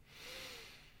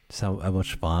 Just how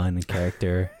much fun and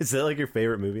character. Is that like your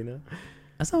favorite movie now?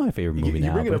 That's not my favorite movie now.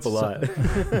 You bring it up a lot.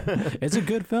 It's a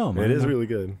good film. It is really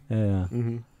good. Yeah.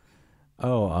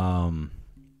 Oh,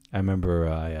 I remember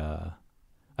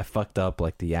I fucked up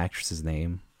like the actress's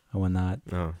name and whatnot.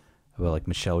 Oh. About like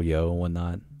Michelle Yeoh and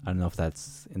whatnot. I don't know if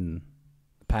that's in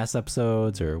past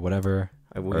episodes or whatever.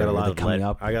 I got a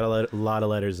lot of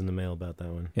letters in the mail about that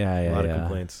one. Yeah, a lot of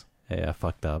complaints. Yeah, I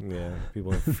fucked up. Yeah,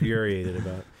 people infuriated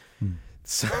about.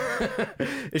 So,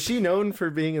 is she known for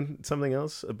being in something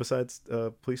else besides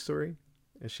Police Story?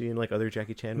 Is she in like other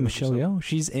Jackie Chan movies? Michelle Yeoh?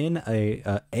 She's in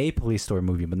a Police Story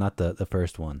movie, but not the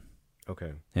first one.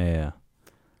 Okay. Yeah.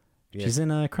 She's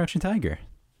in Crouching Tiger.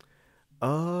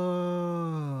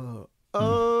 Oh.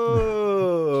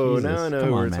 Jesus, now I know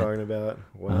who we're talking about.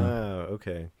 Wow.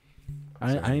 Okay.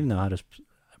 I don't even know how to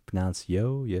pronounce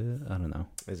Yo. Yeah, I don't know.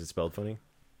 Is it spelled funny?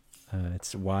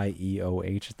 It's Yeoh.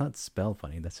 It's not spelled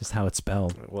funny. That's just how it's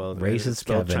spelled. Well, racist it's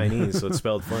spelled Kevin. Chinese, so it's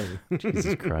spelled funny.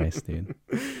 Jesus Christ, dude.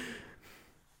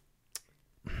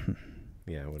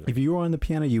 Yeah. If you were on the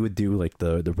piano, you would do like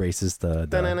the racist.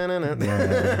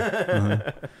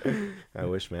 I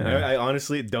wish, man. I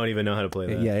honestly don't even know how to play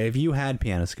that. Yeah, if you had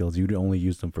piano skills, you'd only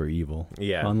use them for evil.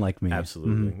 Yeah. Unlike me.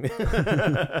 Absolutely.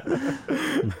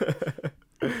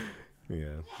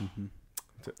 Yeah.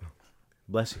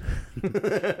 Bless you.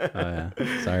 Yeah.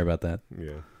 Sorry about that.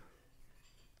 Yeah.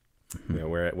 Yeah,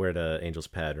 we're at Angel's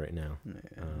Pad right now,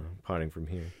 potting from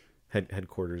here.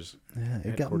 Headquarters. Yeah,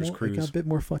 it got a bit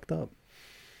more fucked up.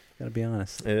 Gotta be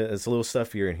honest. It's a little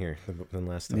stuffier in here than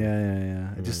last time.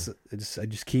 Yeah. I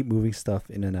just keep moving stuff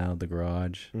in and out of the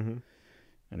garage. Mm-hmm.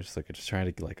 I just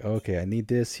trying to like, okay, I need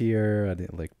this here. I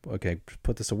didn't like, okay,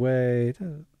 put this away.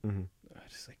 Mm-hmm.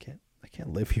 I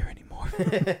can't live here anymore.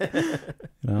 You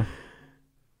know?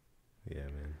 Yeah,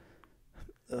 man.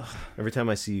 Ugh. Every time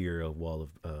I see your wall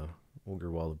of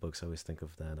books, I always think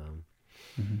of that.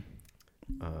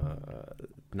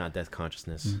 Not Death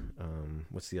Consciousness.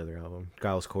 What's the other album?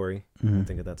 Giles Corey. I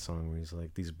think of that song where he's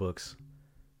like, these books,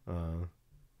 the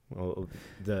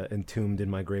entombed in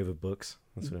my grave of books.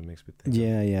 That's what it makes me think.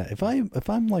 Yeah. If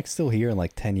I'm like still here in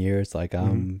like 10 years, like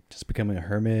I'm just becoming a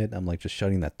hermit. I'm like just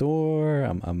shutting that door.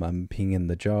 I'm peeing in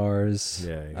the jars.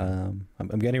 Yeah.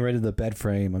 I'm getting rid of the bed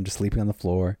frame. I'm just sleeping on the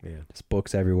floor. Yeah. Just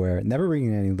books everywhere. Never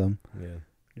reading any of them. Yeah.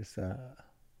 Just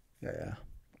yeah.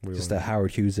 Just a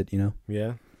Howard Hughes it, you know?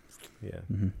 Yeah.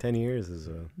 10 years is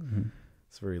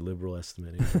it's a very liberal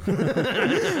estimate.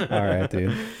 All right,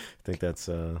 dude. I think that's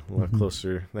a lot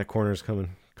closer. That corner's coming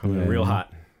real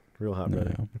hot. Real hot,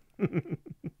 brother.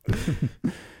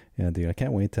 Yeah, dude. I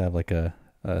can't wait to have like a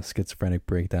schizophrenic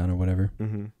breakdown or whatever.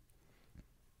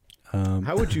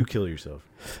 How would you kill yourself?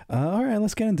 All right,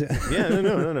 let's get into it. Yeah,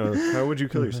 no. How would you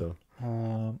kill yourself?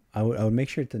 I would make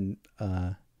sure to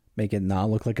make it not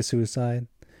look like a suicide.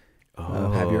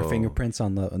 Have your fingerprints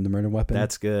on the murder weapon.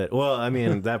 That's good. Well, I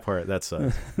mean, that part that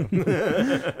sucks.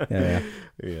 Yeah.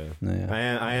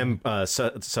 I am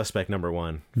suspect number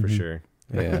one for sure.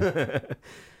 Yeah.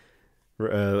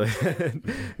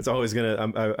 It's always gonna.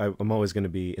 I'm always gonna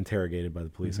be interrogated by the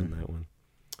police on that one.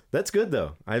 That's good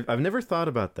though. I've never thought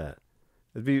about that.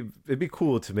 It'd be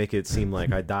cool to make it seem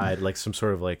like I died like some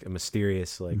sort of like a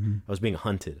mysterious like I was being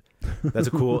hunted.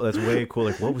 That's way cool.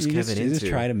 Like what was Kevin into? Just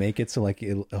try to make it so like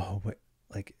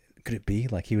could it be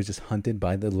like he was just hunted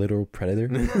by the literal predator?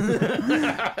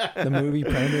 The movie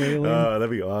Predator alien. Oh, that'd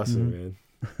be awesome, man.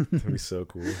 That'd be so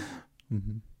cool.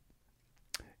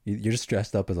 You're just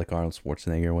dressed up as like Arnold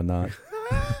Schwarzenegger and whatnot.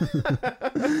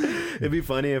 It'd be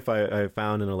funny if I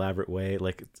found an elaborate way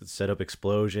like to set up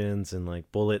explosions and like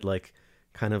bullet like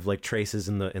kind of like traces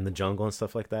in the jungle and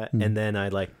stuff like that, and then I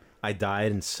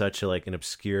died in such an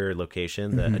obscure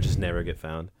location that I just never get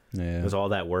found. Yeah. It was all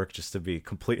that work just to be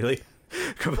completely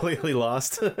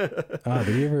lost. Did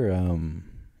you ever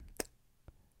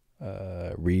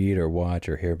read or watch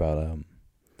or hear about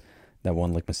that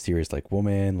one like mysterious like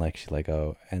woman, like she like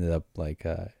ended up like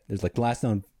there's like last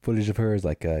known footage of her is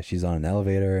like she's on an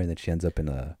elevator and then she ends up in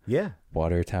a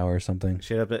water tower or something.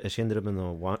 She ended up in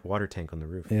the water tank on the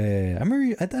roof. Yeah. I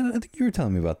remember I think you were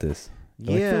telling me about this.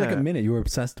 For like a minute you were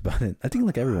obsessed about it. I think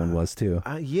like everyone was too.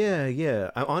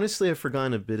 Yeah. Honestly, I've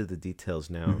forgotten a bit of the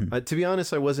details now. To be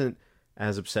honest, I wasn't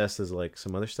as obsessed as like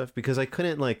some other stuff because I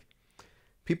couldn't like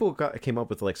people came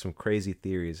up with like some crazy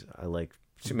theories. I like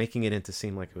making it into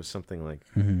seem like it was something like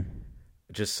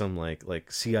just some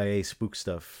like CIA spook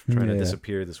stuff trying to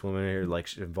disappear this woman or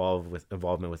like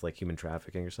involvement with like human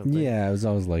trafficking or something. Yeah, it was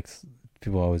always like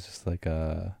people always just like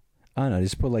I don't know,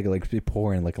 just put like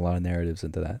pouring like a lot of narratives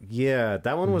into that. Yeah,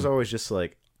 that one was always just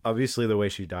like obviously the way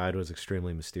she died was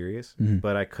extremely mysterious,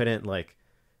 but I couldn't like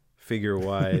figure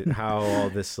how all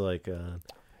this like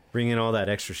bring in all that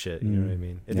extra shit. You know what I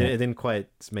mean? It didn't quite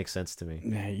make sense to me.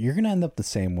 Yeah, you're gonna end up the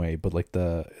same way, but like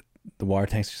the water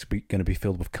tank's just gonna be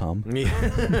filled with cum.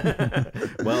 Yeah.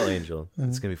 Well, Angel,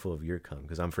 it's gonna be full of your cum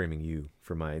because I'm framing you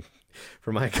for my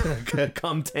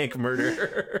cum tank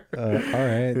murder. All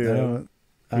right. Yeah.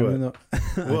 I don't know.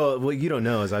 well, what you don't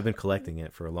know is I've been collecting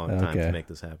it for a long time to make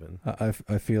this happen.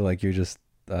 I feel like you're just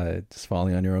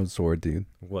falling on your own sword, dude.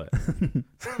 What?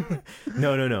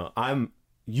 No.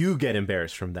 You get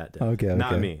embarrassed from that death. Okay.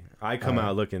 Not me. I come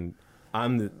out looking.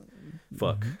 I'm the.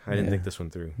 Fuck. I didn't think this one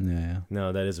through. Yeah.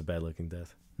 No, that is a bad looking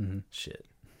death. Shit.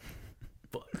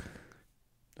 Fuck.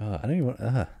 I don't even.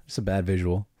 It's a bad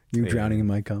visual. You drowning in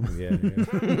my cum. Yeah.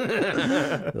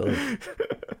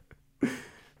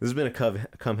 This has been a cum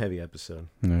heavy episode.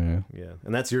 Yeah.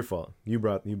 And that's your fault. You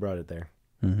brought it there.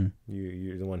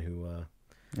 You're the one who.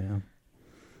 Yeah.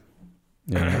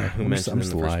 Who mentioned I'm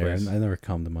just in the a first liar. place. I never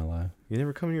come to my life. You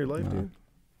never come in your life, dude?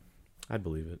 I'd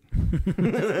believe it.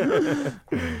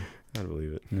 I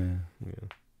believe it. Yeah.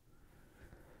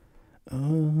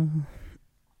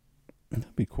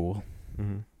 That'd be cool.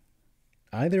 Mm-hmm.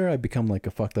 Either I become like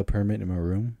a fucked up hermit in my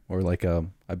room, or like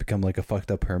I become like a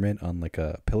fucked up hermit on like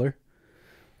a pillar.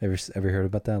 Ever heard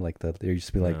about that? Like there used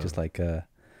to be like just like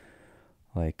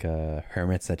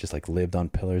hermits that just like lived on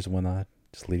pillars and whatnot,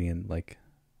 just leading in like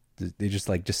they just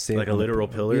sit like a literal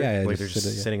pillar. Yeah, like they're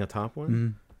just sitting atop one.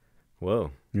 Mm-hmm.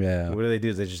 Whoa. Yeah. What do they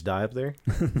do? They just die up there?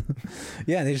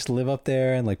 Yeah, they just live up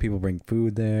there, and like people bring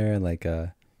food there, and like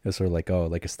it's sort of like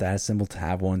like a status symbol to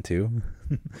have one too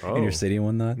in your city and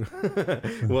whatnot.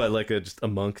 What, like just a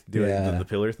monk doing the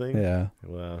pillar thing? Yeah.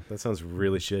 Wow, that sounds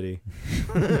really shitty.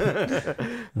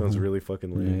 Sounds really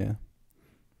fucking lame. Yeah.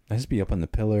 I just be up on the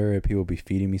pillar, and people be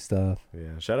feeding me stuff.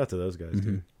 Yeah, shout out to those guys,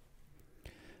 dude.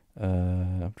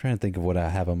 I'm trying to think of what I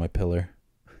have on my pillar.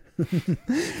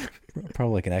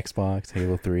 Probably like an Xbox,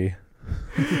 Halo 3.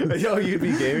 Yo, you'd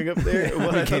be gaming up there?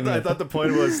 Well, I thought the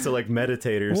point was to like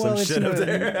meditate or some shit up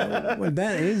there. Well,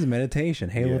 that is meditation.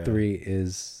 Halo 3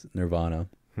 is Nirvana.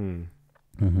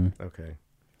 Okay.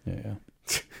 Yeah.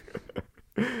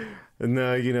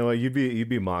 No, you know what? You'd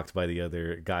be mocked by the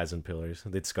other guys on pillars.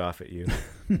 They'd scoff at you,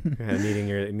 needing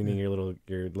your little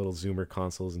Zoomer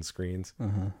consoles and screens.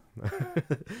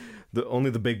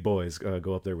 Only the big boys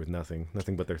go up there with nothing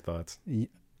but their thoughts.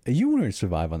 You wouldn't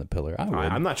survive on the pillar. I would.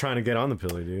 I'm not trying to get on the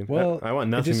pillar, dude. Well, I want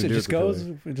nothing to do with the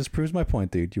pillar. It just proves my point,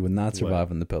 dude. You would not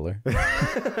survive on the pillar.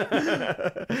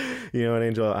 You know what,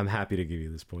 Angel? I'm happy to give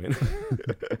you this point.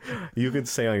 You could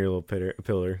stay on your little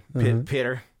pillar.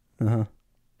 Pitter.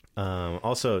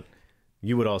 Also,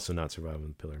 you would also not survive on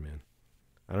the pillar, man.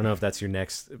 I don't know if that's your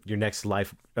next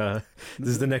life. This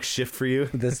is the next shift for you.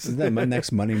 This is my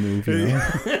next money move. You know?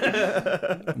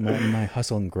 my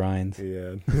hustle and grind.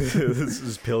 Yeah, this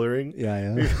is pillaring.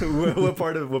 Yeah. What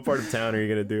part of town are you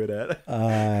gonna do it at?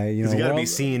 You gotta be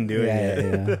seen doing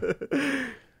it.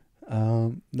 Yeah.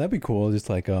 That'd be cool. Just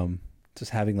like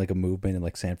just having like a movement in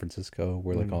like San Francisco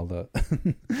where like all the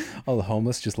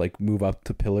homeless just like move up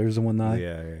to pillars and whatnot.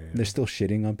 Yeah. They're still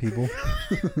shitting on people.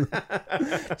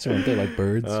 So they're like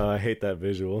birds. I hate that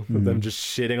visual of them just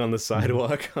shitting on the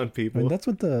sidewalk on people. I mean, that's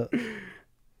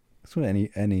what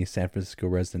any San Francisco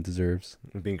resident deserves.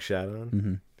 Being shat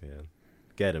on. Yeah,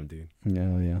 get him, dude.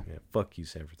 Yeah. Fuck you,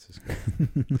 San Francisco.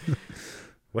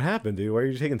 What happened, dude? Why are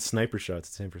you taking sniper shots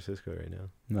at San Francisco right now?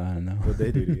 No, I don't know. What'd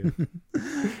they do to you?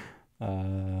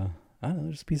 I don't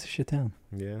know, just a piece of shit town.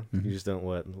 Yeah, you just don't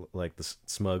like the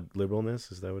smug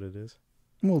liberalness. Is that what it is?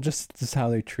 Well, just how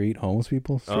they treat homeless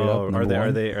people. Straight up,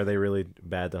 are they really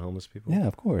bad to homeless people? Yeah,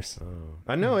 of course. Oh,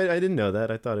 I know. I didn't know that.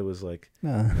 I thought it was like.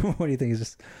 No, what do you think? Is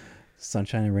just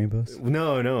sunshine and rainbows?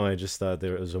 No. I just thought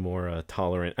there was a more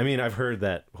tolerant. I mean, I've heard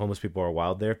that homeless people are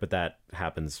wild there, but that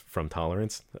happens from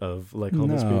tolerance of like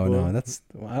homeless people. No, that's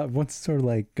what's sort of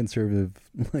like conservative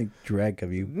like drag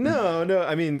of you. No.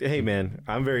 I mean, hey man,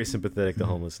 I'm very sympathetic to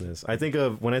homelessness.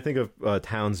 When I think of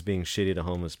towns being shitty to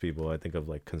homeless people, I think of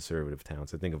like conservative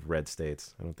towns. I think of red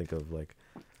states. I don't think of like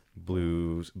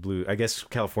blue. I guess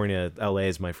California, LA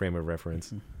is my frame of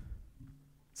reference.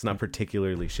 It's not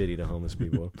particularly shitty to homeless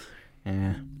people.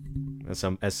 Yeah.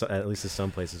 At least as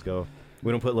some places go.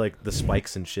 We don't put like the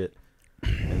spikes and shit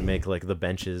and make like the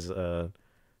benches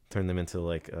turn them into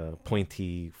like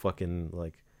pointy fucking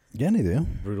like they do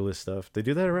brutalist stuff. They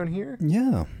do that around here?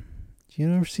 Yeah. You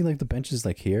never see like the benches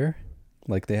like here?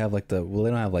 Like they have like they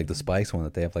don't have like the spikes one,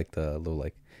 that they have like the little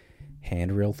like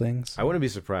handrail things. I wouldn't be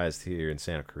surprised here in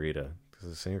Santa Clarita.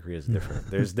 Santa Clarita is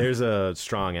different. There's a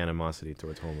strong animosity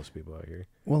towards homeless people out here.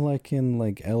 Well, like in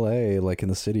like LA, like in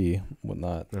the city,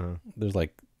 whatnot. There's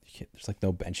like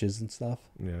no benches and stuff.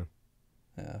 Yeah.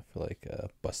 For like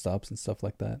bus stops and stuff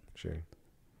like that. Sure.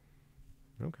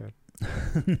 Okay.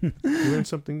 You learned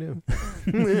something new.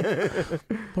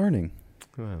 Learning.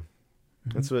 Wow.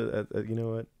 That's what you know.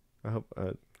 What I hope.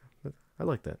 I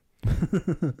like that. I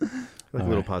like a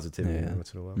little positivity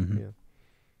once in a while. Yeah.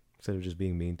 Instead of just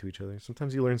being mean to each other.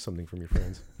 Sometimes you learn something from your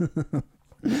friends.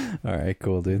 All right,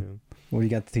 cool, dude. Yeah. What do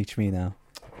you got to teach me now?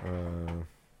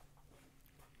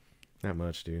 Not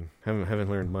much, dude. Haven't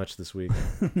learned much this week.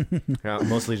 I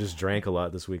mostly just drank a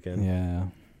lot this weekend. Yeah.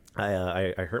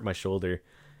 I hurt my shoulder,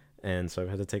 and so I've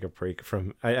had to take a break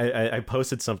from. I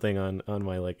posted something on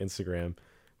my like Instagram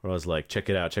where I was like, check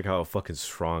it out, check how fucking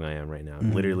strong I am right now.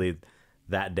 Literally,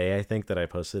 that day I think that I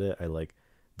posted it, I like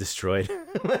destroyed.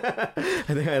 I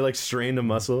think I like strained a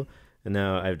muscle, and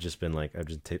now I've just been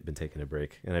been taking a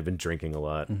break, and I've been drinking a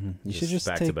lot. You should just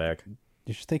back to back.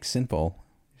 You should take Sinful.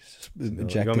 You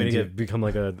want me to become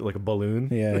like a balloon?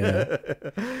 Yeah.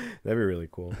 That'd be really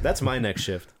cool. That's my next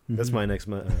shift. That's my next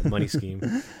money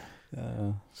scheme.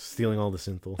 Stealing all the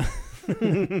synthol.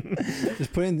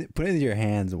 Just put it into your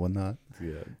hands and whatnot.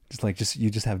 Yeah. You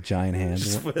just have giant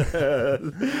hands.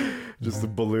 Just a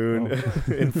balloon,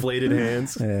 inflated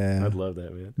hands. Yeah. I'd love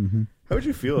that, man. Mm-hmm. How would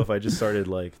you feel if I just started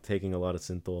like taking a lot of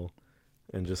synthol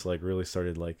and just like really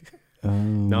started like?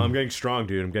 No, I'm getting strong,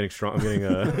 dude. I'm getting strong. I'm getting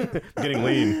I'm getting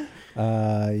lean.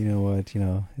 You know what? You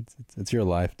know, it's your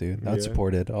life, dude. I'd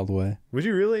support it all the way. Would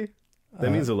you really? That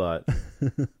means a lot.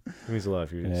 It means a lot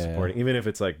if you're supporting, even if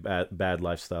it's like bad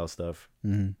lifestyle stuff,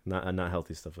 not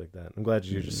healthy stuff like that. I'm glad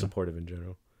you're just supportive in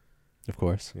general. Of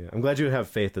course. Yeah, I'm glad you have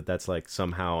faith that that's like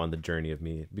somehow on the journey of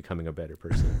me becoming a better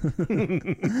person.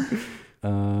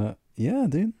 Yeah,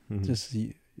 dude. Just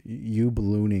you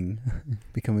ballooning,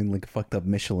 becoming like a fucked up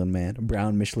Michelin man, a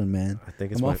brown Michelin man.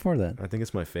 I'm all for that. I think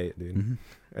it's my fate, dude.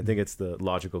 I think it's the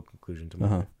logical conclusion to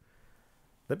my life.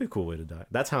 That'd be a cool way to die.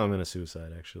 That's how I'm gonna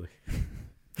suicide, actually.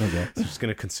 Okay. So just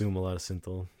gonna consume a lot of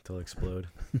synthol until I explode.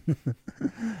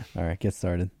 All right, get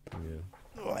started. Yeah.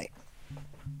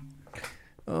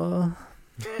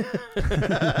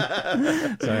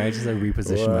 Sorry, I just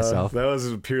repositioned myself. That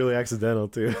was purely accidental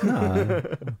too.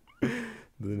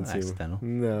 Didn't accidental.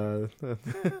 No.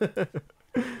 That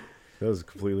was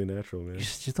completely natural, man.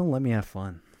 Just don't let me have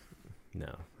fun.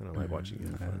 No, I don't like watching you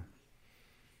have fun.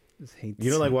 You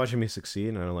don't like watching me succeed,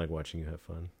 and I don't like watching you have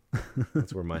fun.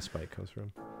 That's where my spike comes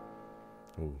from.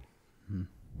 Ooh.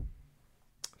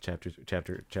 Chapter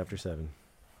 7.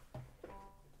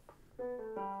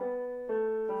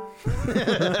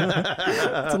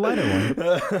 It's a lighter one.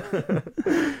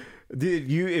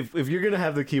 Dude, if you're gonna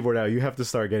have the keyboard out, you have to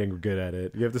start getting good at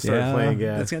it. You have to start playing.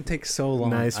 Yeah, it's gonna take so long.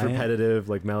 Nice, repetitive,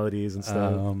 like melodies and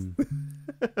stuff.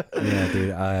 Yeah,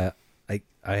 dude.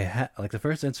 I had like the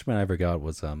first instrument I ever got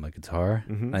was a guitar.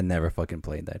 I never fucking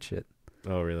played that shit.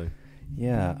 Oh really?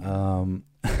 Yeah. I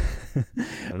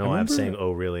don't know why I'm saying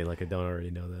 "oh really" like I don't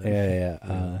already know that.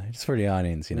 Yeah. Just for the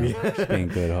audience, you know, just being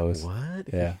a good host.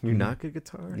 What? Yeah. You're not good at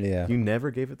guitar? Yeah. You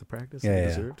never gave it the practice it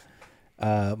deserved?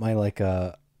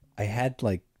 I had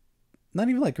like not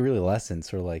even like really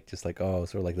lessons or like just like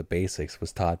sort of like the basics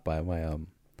was taught by my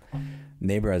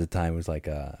neighbor at the time. It was like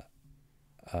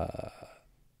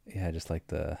just like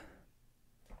the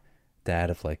dad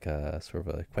of like sort of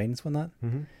an acquaintance and whatnot.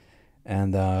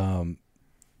 And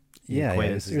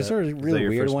it was sort of really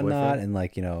weird and whatnot. And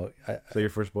like, you know, is that your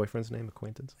first boyfriend's name?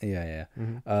 Acquaintance? Yeah.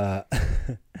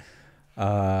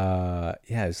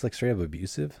 It was like straight up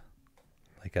abusive.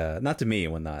 Like not to me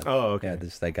and whatnot. Oh, okay. Yeah,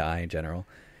 just that guy in general.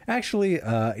 Actually,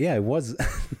 it was.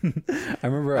 I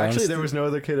remember. Actually, there was no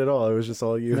other kid at all. It was just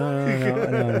all you.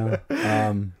 No.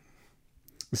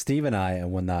 Steve and I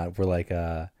and whatnot were like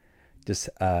just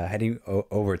heading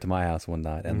over to my house one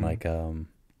night, and like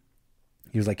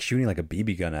he was like shooting like a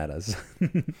BB gun at us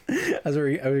as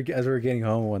we were getting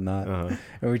home and whatnot, and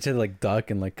we had to like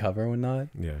duck and like cover and whatnot.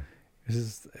 Yeah,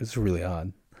 it's really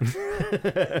odd.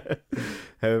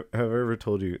 Have I ever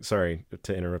told you? Sorry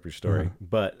to interrupt your story,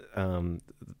 but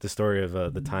the story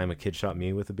of the time a kid shot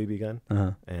me with a BB gun,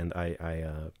 and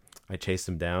I chased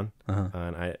him down,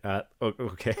 and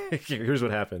okay. Here's what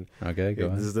happened. Okay, go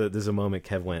ahead. This is a moment.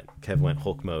 Kev went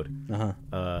Hulk mode.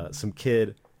 Some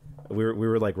kid, we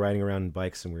were like riding around in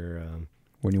bikes, and we were.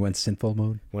 When you went synthol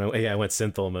mode? I went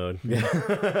synthol mode.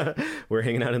 Yeah. We were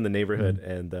hanging out in the neighborhood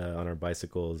and on our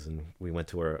bicycles, and we went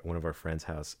to one of our friends'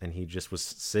 house, and he just was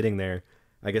sitting there.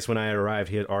 I guess when I arrived,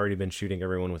 he had already been shooting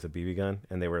everyone with a BB gun,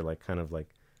 and they were like kind of like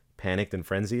panicked and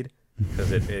frenzied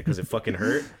because it fucking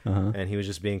hurt, and he was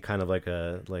just being kind of like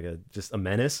a just a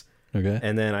menace. Okay.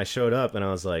 And then I showed up, and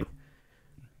I was like,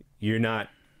 "You're not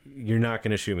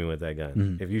gonna shoot me with that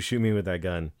gun. If you shoot me with that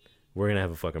gun, we're gonna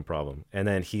have a fucking problem." And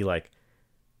then he like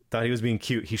thought he was being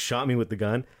cute. He shot me with the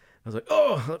gun. I was like,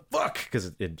 "Oh, fuck,"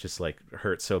 because it just like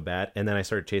hurt so bad. And then I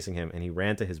started chasing him, and he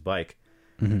ran to his bike,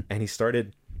 and he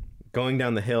started going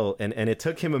down the hill, and it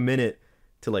took him a minute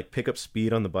to like pick up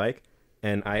speed on the bike,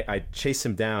 and I chased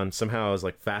him down. Somehow I was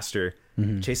like faster,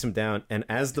 chased him down, and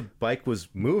as the bike was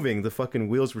moving, the fucking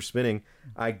wheels were spinning.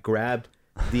 I grabbed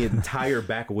the entire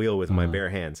back wheel with my bare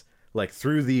hands, like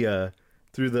through the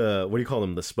what do you call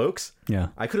them, the spokes. Yeah,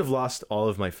 I could have lost all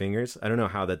of my fingers. I don't know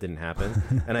how that didn't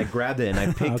happen. And I grabbed it and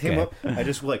I picked him up. I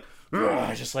just like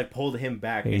pulled him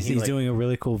back. He's doing a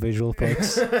really cool visual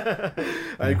effects.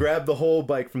 I grabbed the whole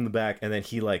bike from the back, and then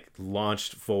he like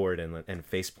launched forward and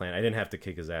face planted. I didn't have to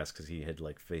kick his ass because he had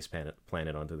like face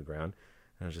planted onto the ground.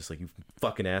 And I was just like, "You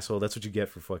fucking asshole! That's what you get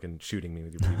for fucking shooting me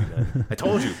with your BB gun. I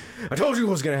told you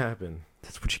what was gonna happen.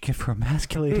 That's what you get for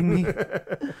emasculating me."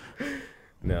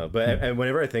 No, but and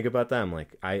whenever I think about that, I'm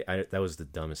like, I that was the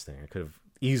dumbest thing. I could have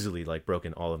easily like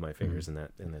broken all of my fingers in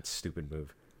that stupid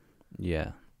move.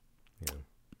 Yeah. Yeah.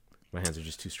 My hands are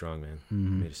just too strong, man.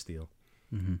 Made of steel.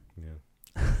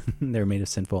 Yeah. They're made of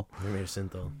synthol. They're made of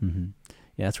synthol.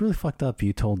 Yeah, it's really fucked up.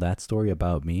 You told that story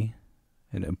about me,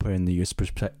 and put in the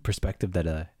perspective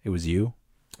that it was you.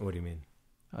 What do you mean?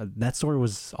 That story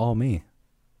was all me.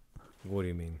 What do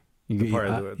you mean? I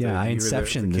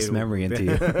inceptioned this memory into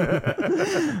you.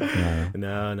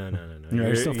 No.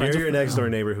 You're your next door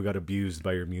neighbor who got abused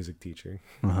by your music teacher.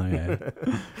 Yeah.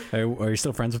 Are you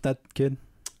still friends with that kid?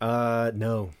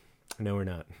 No, we're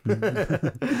not.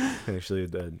 Actually,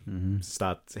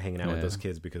 stopped hanging out with those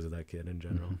kids because of that kid in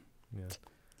general. Yeah.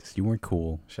 You weren't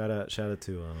cool. Shout out to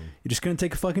You just couldn't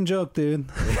take a fucking joke, dude.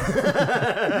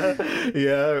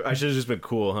 Yeah, I should have just been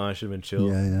cool, huh? I should have been chill.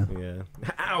 Yeah.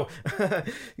 Ow.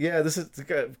 Yeah, this is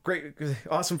great,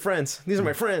 awesome friends. These are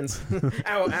my friends.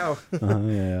 Ow.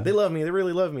 Yeah. They love me. They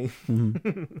really love me.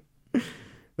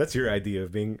 That's your idea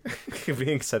of being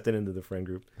accepted into the friend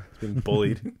group. Being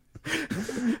bullied.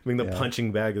 Being the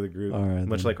punching bag of the group. All right,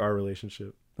 much like our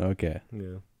relationship. Okay.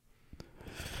 Yeah.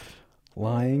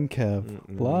 Lying Kev.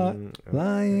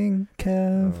 Lying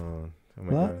Kev. Oh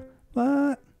my God.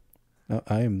 What? Oh,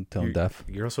 I am tone deaf.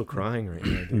 You're also crying right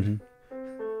now, dude.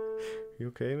 You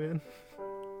okay, man?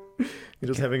 You're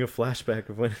just having a flashback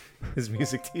of when his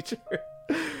music teacher,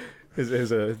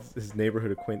 his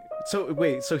neighborhood acquaintance. So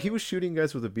wait, so he was shooting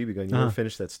guys with a BB gun. You never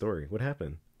finished that story. What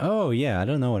happened? Oh yeah, I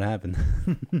don't know what happened.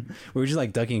 We were just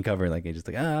like ducking cover, like just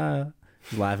like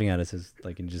laughing at us,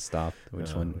 like and just stopped. We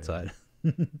just went inside.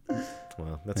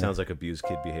 Well, that sounds like abused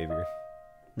kid behavior.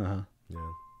 Yeah.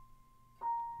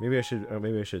 Maybe I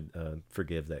should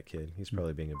forgive that kid. He's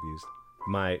probably being abused.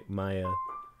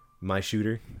 My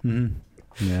shooter.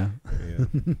 Yeah.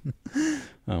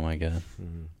 Oh my God.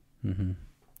 You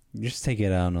just take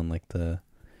it out on like the.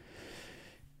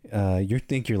 You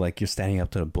think you're standing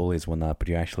up to the bullies and whatnot, but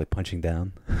you're actually punching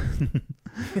down.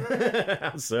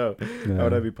 How so? How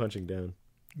would I be punching down?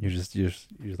 You're just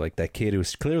like that kid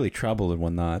who's clearly troubled and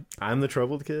whatnot. I'm the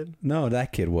troubled kid? No,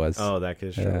 that kid was. Oh, that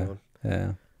kid's troubled.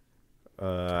 Yeah.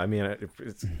 I mean,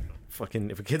 if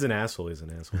a kid's an asshole, he's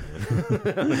an asshole.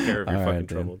 I don't care if you're fucking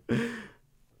troubled.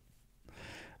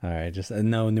 All right, just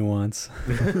no nuance.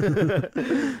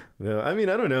 No, I mean,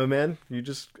 I don't know, man. You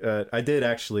just, I did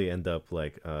actually end up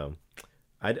like,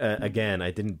 I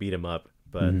didn't beat him up,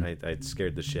 but I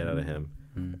scared the shit out of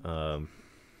him.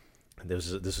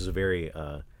 This was a very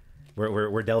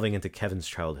we're delving into Kevin's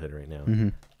childhood right now.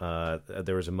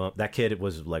 There was that kid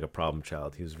was like a problem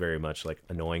child. He was very much like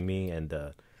annoying me and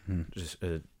just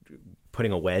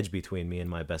putting a wedge between me and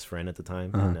my best friend at the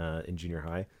time in junior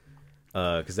high.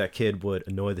 Because that kid would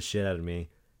annoy the shit out of me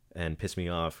and piss me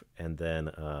off, and then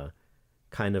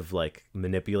kind of like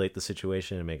manipulate the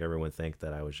situation and make everyone think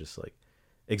that I was just like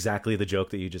exactly the joke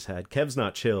that you just had. Kev's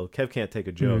not chill. Kev can't take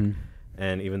a joke.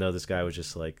 And even though this guy was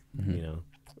just like, you know,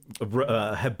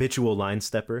 a habitual line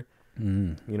stepper,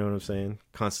 you know what I'm saying?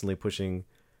 Constantly pushing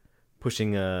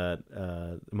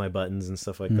my buttons and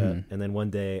stuff like that. And then one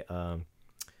day,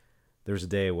 there was a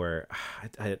day where,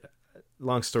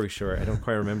 long story short, I don't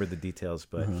quite remember the details,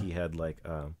 but he had like,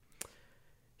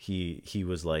 he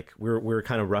was like, we were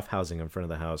kind of roughhousing in front of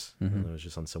the house. And it was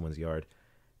just on someone's yard.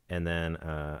 And then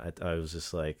I was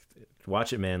just like,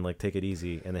 watch it, man, like take it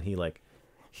easy. And then he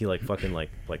fucking like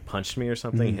punched me or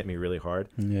something. He hit me really hard.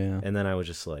 Yeah. And then I was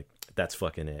just like, that's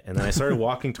fucking it. And then I started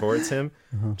walking towards him,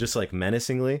 just like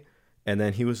menacingly. And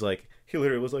then he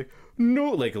literally was like,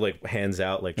 no, like hands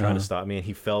out, like trying to stop me. And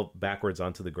he fell backwards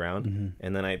onto the ground.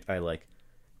 And then I like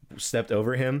stepped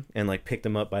over him and like picked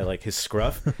him up by like his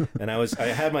scruff. And I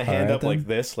had my hand up like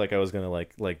this, like I was gonna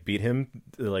like beat him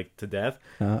like to death.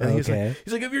 And he's like,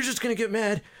 if you're just gonna get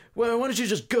mad, well, why don't you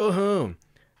just go home?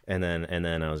 And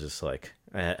then I was just like,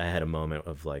 I had a moment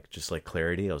of like just like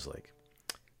clarity. I was like,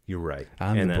 you're right.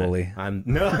 I'm the bully. I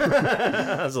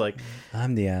was like,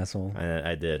 I'm the asshole.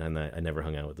 I did, and I never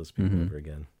hung out with those people ever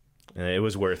again. And it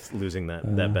was worth losing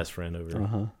that best friend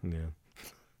over. Yeah,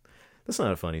 that's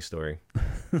not a funny story.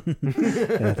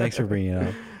 Yeah, thanks for bringing it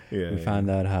up. Yeah, we found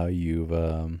out how you've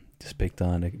just picked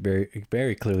on a very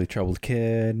very clearly troubled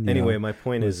kid. Anyway, my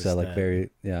point is like very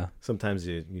sometimes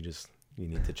you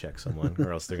need to check someone,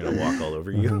 or else they're gonna walk all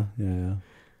over you. Yeah.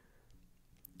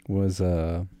 Was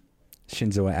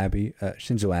Shinzo Abe,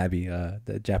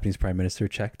 the Japanese prime minister,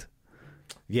 checked?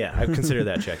 Yeah, I consider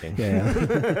that checking. Yeah.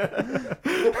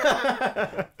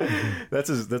 That's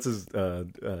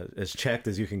as checked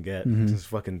as you can get. Just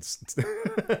fucking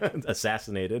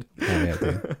assassinated. Oh, yeah,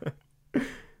 dude.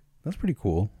 That's pretty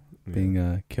cool.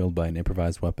 Being killed by an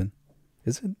improvised weapon.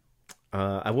 Is it?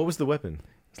 What was the weapon?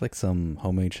 It's like some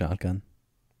homemade shotgun.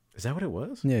 Is that what it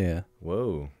was? Yeah.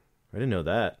 Whoa, I didn't know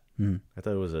that. I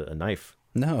thought it was a knife.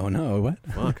 No, what?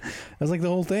 Fuck. That was like the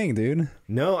whole thing, dude.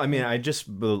 No, I mean, I just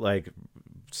like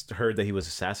heard that he was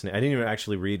assassinated. I didn't even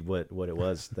actually read what it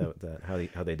was that how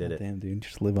they did it. Damn, dude,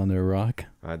 just live under a rock.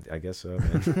 I guess so,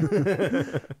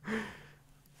 man.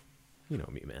 You know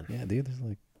me, man. Yeah, dude. There's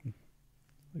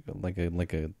like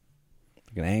an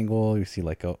angle. You see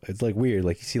it's like weird.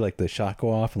 Like you see like the shot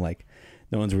go off and like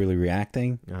no one's really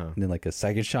reacting, and then like a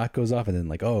second shot goes off and then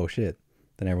like oh shit,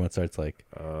 then everyone starts like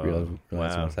realizing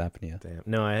what's happening. Yeah. Damn.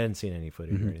 No, I hadn't seen any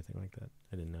footage or anything like that.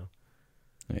 I didn't know.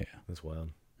 Yeah, that's wild.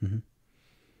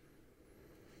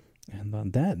 And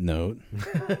on that note,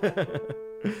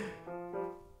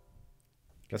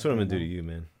 that's what I'm gonna do to you,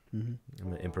 man. I'm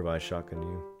gonna improvise shotgun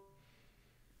you.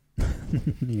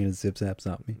 You're gonna zip zap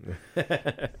stop me.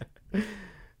 That'd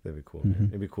be cool, man.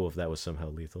 It'd be cool if that was somehow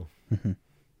lethal.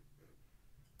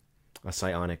 A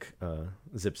psionic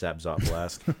zip zap zop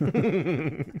blast.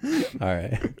 All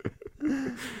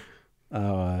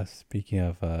right. Speaking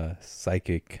of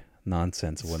psychic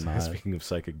nonsense and whatnot. Speaking of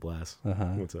psychic blasts,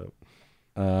 what's up?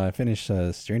 I finished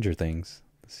Stranger Things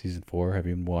season 4. Have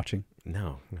you been watching?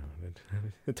 No.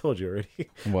 I told you already.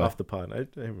 What? Off the pod. I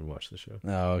haven't watched the show.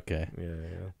 Oh, okay.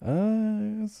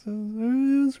 Yeah. It's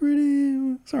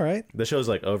all right. The show's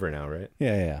like over now, right?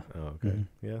 Yeah. Oh, okay.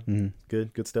 Yeah.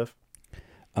 Good stuff.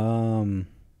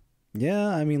 Yeah.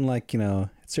 I mean, like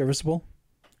it's serviceable.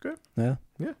 Good. Yeah.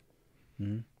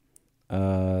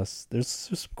 There's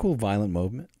some cool violent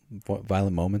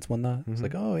moments, whatnot. It's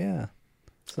like, oh yeah.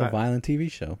 It's a violent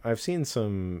TV show. I've seen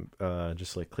some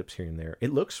just like clips here and there.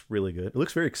 It looks really good. It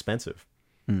looks very expensive.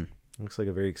 It looks like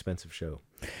a very expensive show.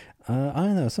 I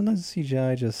don't know. Sometimes the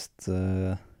CGI just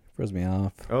throws me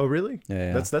off. Oh, really?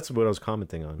 Yeah. That's what I was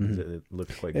commenting on. It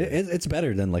looks quite good. It's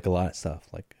better than like a lot of stuff.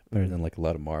 Like better than like a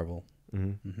lot of Marvel.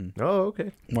 Oh,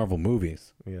 okay. Marvel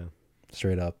movies. Yeah.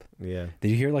 Straight up. Yeah. Did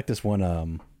you hear like this one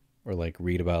or like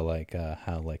read about like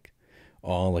how like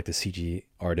all like the CG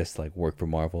artists like work for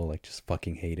Marvel like just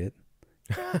fucking hate it?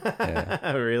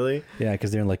 Yeah. Really? Yeah,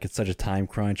 because they're like it's such a time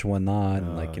crunch and whatnot,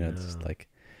 and like it's just like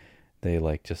they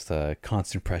like just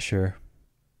constant pressure.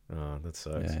 Oh, that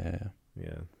sucks.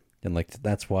 Yeah. And like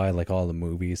that's why like all the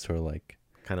movies sort of like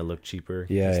kind of look cheaper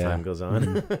as time goes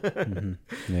on.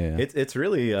 Yeah. It's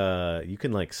really you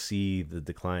can like see the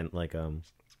decline, like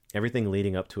everything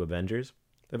leading up to Avengers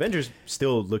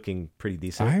still looking pretty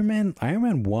decent. Iron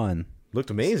Man 1 looked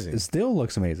amazing. It still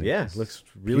looks amazing. Yeah, looks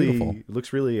really beautiful.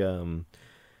 Looks really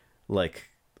like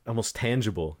almost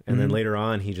tangible. And then later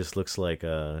on he just looks like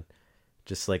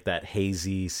just like that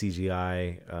hazy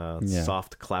CGI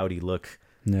soft cloudy look.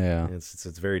 Yeah. It's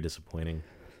very disappointing.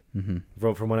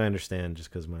 From what I understand,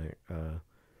 just because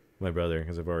my brother,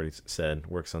 as I've already said,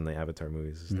 works on the Avatar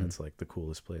movies. That's like the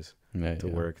coolest place to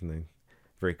work, and they're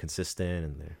very consistent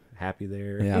and they're happy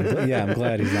there. Yeah, I'm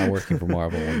glad he's not working for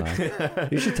Marvel and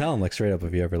whatnot. You should tell him like straight up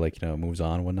if he ever like moves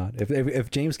on and whatnot. If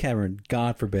James Cameron,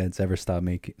 God forbid, ever stop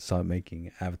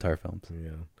making Avatar films,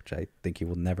 which I think he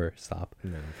will never stop.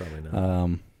 No, probably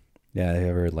not. If he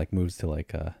ever like moves to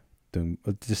like doing,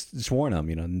 just warn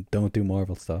him, don't do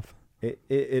Marvel stuff.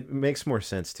 It makes more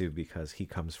sense too because he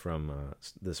comes from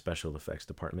the special effects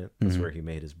department. That's where he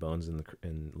made his bones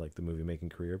in like the movie making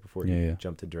career before he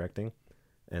jumped to directing.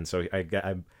 And so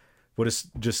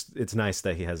it's nice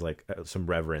that he has like some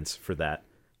reverence for that.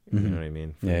 You know what I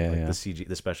mean? For, the CG,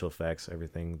 the special effects,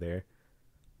 everything there.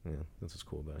 Yeah, that's what's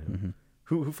cool about him.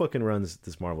 Who fucking runs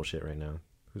this Marvel shit right now?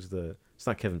 It's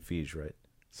not Kevin Feige, right?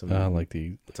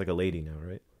 It's like a lady now,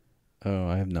 right? Oh,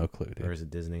 I have no clue, dude. Or is it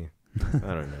Disney? I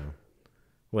don't know.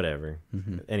 Whatever.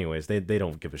 Anyways, they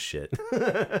don't give a shit.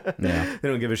 They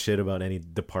don't give a shit about any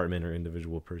department or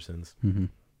individual persons.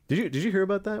 Did you hear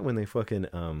about that when they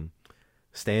fucking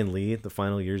Stan Lee, the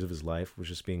final years of his life, was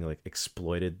just being like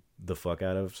exploited the fuck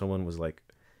out of? Someone was like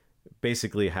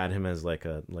basically had him as like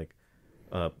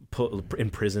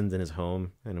imprisoned in his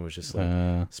home, and it was just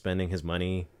like spending his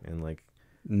money and like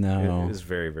it was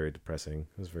very, very depressing.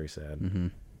 It was very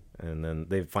sad. And then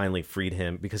they finally freed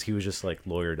him because he was just like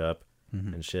lawyered up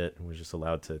and shit, and was just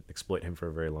allowed to exploit him for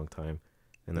a very long time.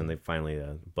 And then they finally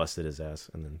busted his ass,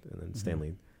 and then Stan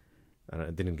Lee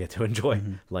didn't get to enjoy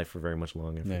life for very much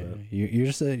longer. You're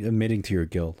just admitting to your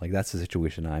guilt. Like that's the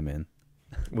situation I'm in.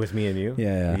 With me and you?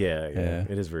 Yeah.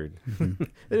 It is weird.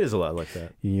 It is a lot like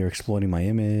that. You're exploiting my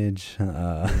image.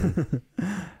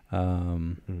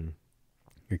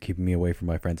 You're keeping me away from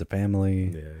my friends and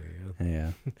family.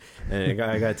 Yeah. And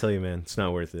I gotta tell you, man, it's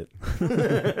not worth it.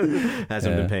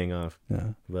 Hasn't been paying off.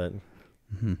 Yeah. But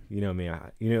you know me.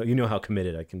 You know how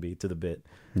committed I can be to the bit.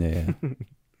 Yeah.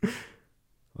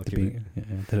 To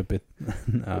the bit.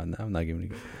 No, I'm not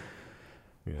giving it.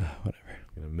 Yeah. Whatever.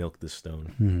 Gonna milk this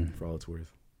stone for all it's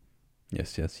worth. Yes,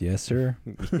 sir. Yes, sir.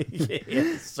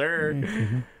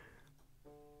 Mm-hmm.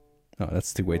 Oh,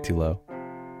 that's way too low.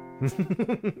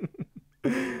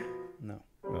 No.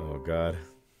 Oh God.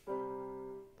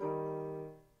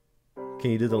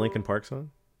 Can you do the Linkin Park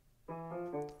song?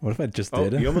 What if I just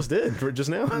did? You almost did just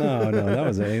now. No, that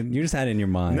was it. You just had it in your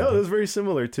mind. No, it was very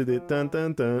similar to the dun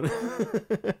dun dun.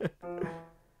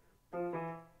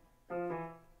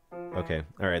 Okay,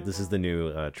 all right. This is the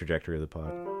new trajectory of the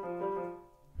pod.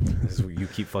 This is where you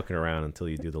keep fucking around until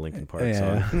you do the Linkin Park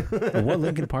song. What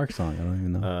Linkin Park song? I don't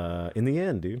even know. In the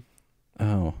end, dude.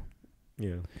 Oh.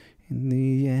 Yeah. In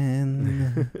the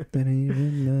end.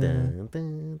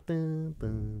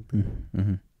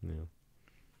 Mm-hmm. Yeah.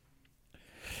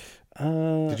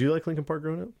 Did you like Linkin Park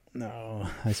growing up? No.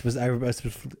 I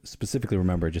specifically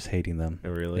remember just hating them. Oh,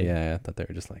 really? Yeah, I thought they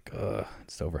were just like,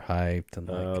 it's overhyped. And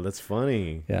like, oh, that's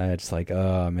funny. Yeah, just like,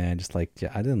 oh, man, just like,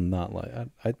 yeah, I did not like,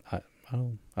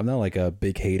 I'm not like a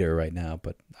big hater right now,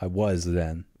 but I was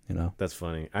then, you know. That's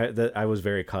funny. I was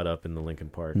very caught up in the Linkin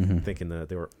Park, thinking that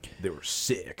they were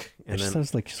sick, and it just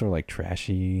sounds like sort of like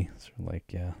trashy, sort of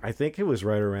like I think it was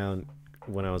right around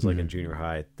when I was like in junior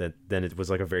high that then it was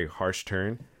like a very harsh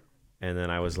turn, and then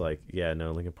I was like, yeah,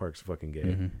 no, Linkin Park's fucking gay,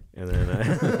 and then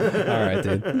all right,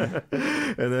 dude,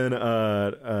 and then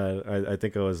I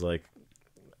think I was like,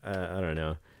 I don't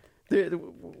know.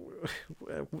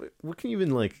 What can you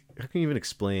even like? How can you even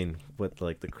explain what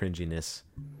like the cringiness?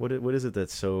 What is it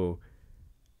that's so,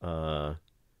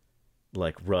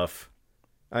 like rough?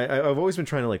 I've always been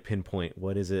trying to like pinpoint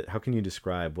what is it. How can you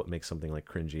describe what makes something like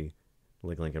cringy,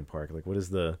 like Linkin Park? Like what is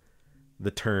the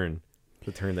turn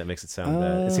that makes it sound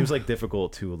bad? It seems like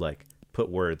difficult to like put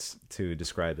words to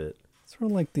describe it. Sort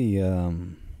of like the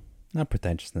not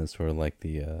pretentiousness, sort of like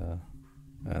the I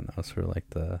don't know, sort of like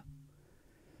the.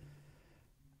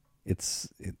 It's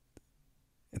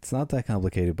not that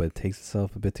complicated, but it takes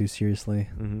itself a bit too seriously.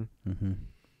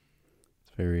 It's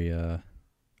very I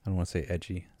don't want to say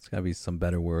edgy. It's got to be some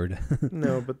better word.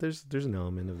 No, but there's an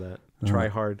element of that. Try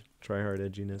hard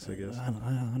edginess, I guess. I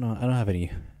don't have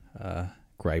any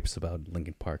gripes about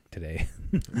Linkin Park today.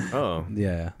 Oh,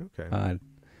 yeah. Okay.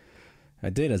 I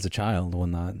did as a child,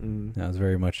 whatnot. I was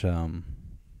very much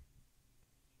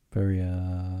very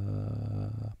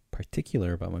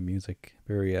particular about my music.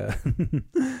 Very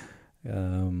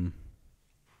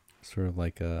sort of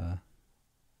like oh,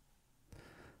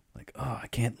 I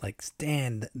can't like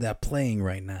stand that playing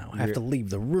right now. I have to leave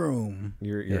the room.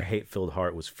 Your hate-filled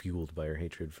heart was fueled by your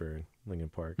hatred for Linkin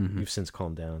Park. You've since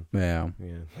calmed down. Yeah.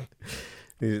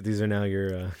 These are now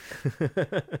your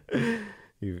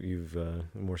you've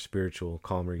more spiritual,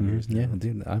 calmer years now. Yeah,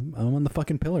 dude. I'm on the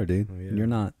fucking pillar, dude. Yeah. You're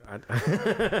not.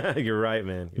 You're right,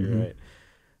 man. You're right.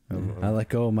 I let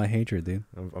go of my hatred, dude.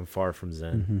 I'm far from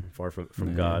Zen, far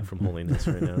from God, from holiness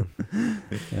right now.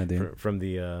 Yeah, dude. From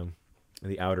the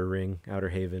outer ring, outer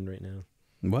haven right now.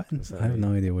 What? I have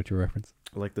no idea what you reference.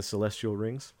 Like the celestial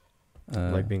rings,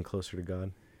 like being closer to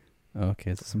God.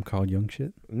 Okay, is this some Carl Jung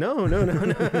shit? No.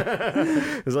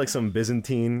 There's like some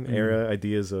Byzantine era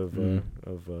ideas of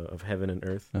heaven and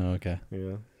earth. Oh, okay.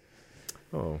 Yeah.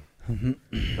 Oh.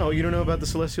 Oh, you don't know about the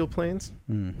celestial planes?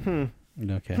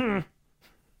 Okay.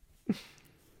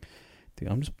 Dude,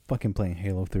 I'm just fucking playing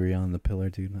Halo 3 on the pillar,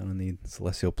 dude. I don't need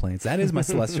celestial planes. That is my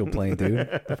celestial plane, dude.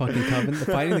 The fucking covenant,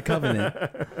 fighting the covenant.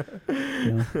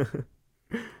 You know?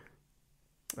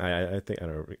 I think I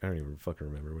don't even fucking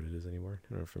remember what it is anymore. I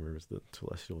don't know if it was the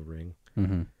celestial ring.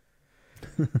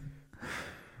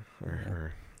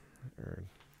 Or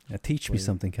teach me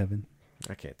something, Kevin.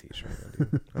 I can't teach right now,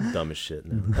 dude. I'm dumb as shit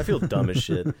now. I feel dumb as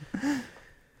shit.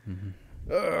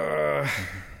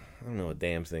 I don't know a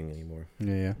damn thing anymore.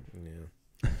 Yeah.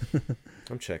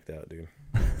 I'm checked out, dude.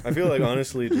 I feel like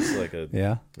honestly just like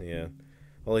yeah.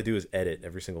 All I do is edit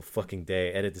every single fucking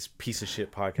day. Edit this piece of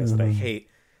shit podcast that I hate,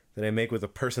 that I make with a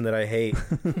person that I hate.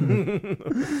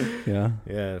 Yeah.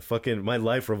 Fucking my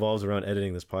life revolves around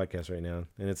editing this podcast right now,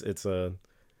 and it's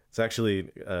actually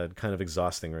kind of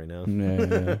exhausting right now.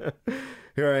 Yeah.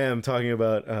 Here I am talking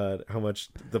about how much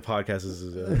the podcast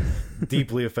is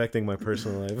deeply affecting my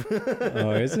personal life.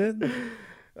 Oh, is it?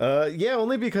 Yeah,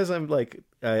 only because I'm like,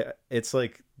 it's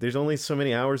like there's only so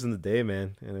many hours in the day,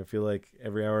 man, and I feel like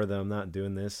every hour that I'm not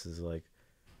doing this is like,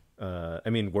 I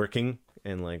mean, working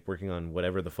on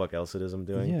whatever the fuck else it is I'm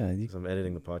doing. Yeah, because I'm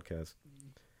editing the podcast.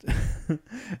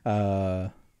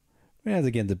 We have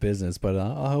to get into business, but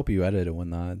I'll help you edit and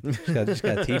whatnot. Just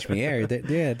gotta teach me.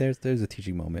 Yeah, there's a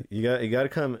teaching moment. You got to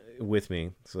come with me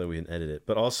so that we can edit it.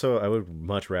 But also, I would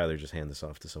much rather just hand this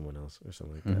off to someone else or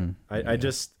something like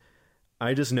that.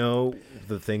 I just know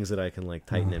the things that I can like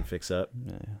tighten and fix up.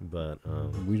 Yeah. But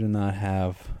we do not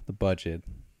have the budget.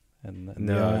 And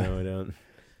no, I don't.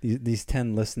 These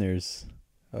 10 listeners,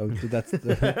 that's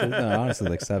no, honestly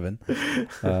like 7,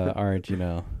 aren't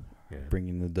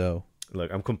bringing the dough.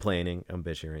 Look, I'm complaining, I'm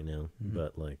bitching right now,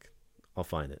 but like, I'll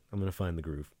find it. I'm gonna find the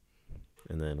groove,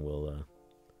 and then we'll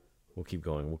keep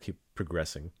going. We'll keep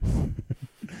progressing.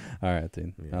 All right,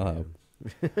 dude. Yeah, I'll help.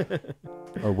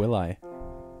 Or will I?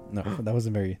 No, that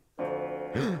wasn't very.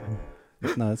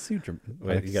 No, it's too.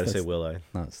 Wait, you gotta say will I?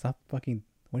 No, stop fucking.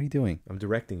 What are you doing? I'm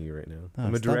directing you right now. No,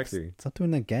 I'm a director. Stop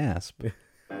doing that gasp. You're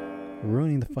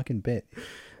ruining the fucking bit.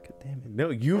 God damn it. No,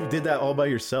 you did that all by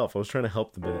yourself. I was trying to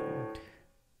help the bit.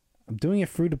 I'm doing it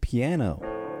through the piano.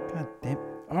 God damn.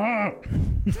 Ah!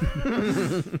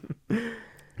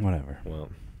 Whatever. Well,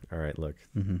 all right. Look,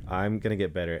 I'm gonna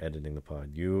get better at editing the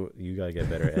pod. You gotta get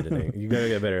better at editing. You gotta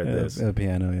get better at this. The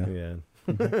piano,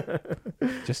 yeah.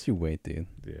 Just you wait, dude.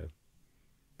 Yeah.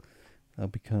 I'll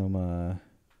become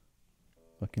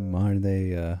fucking modern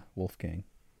day Wolfgang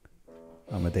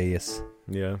Amadeus.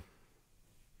 Yeah.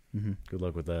 Good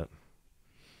luck with that.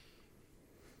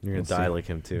 You're gonna die like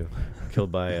him too.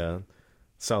 Killed by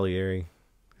Salieri.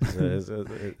 He's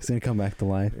gonna come back to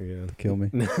life to kill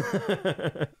me. No,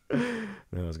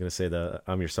 I was gonna say that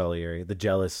I'm your Salieri, the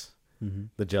jealous,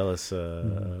 the jealous.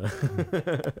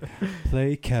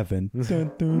 Play Kevin.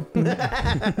 Dun, dun, dun.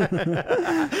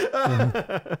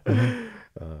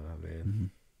 Oh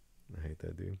man, I hate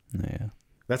that dude. Yeah,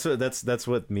 that's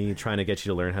what me trying to get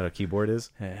you to learn how to keyboard is.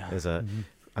 Yeah. Is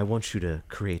I want you to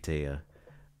create a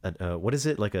what is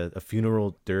it, like a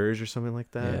funeral dirge or something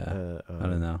like that? Yeah. I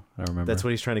don't know. I don't remember. That's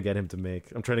what he's trying to get him to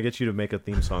make. I'm trying to get you to make a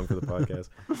theme song for the podcast,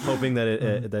 hoping that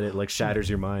it like shatters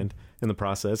your mind in the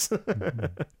process.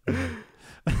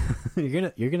 You're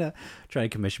gonna try to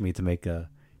commission me to make the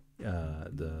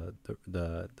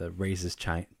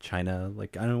racist China,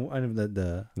 like I don't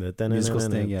the musical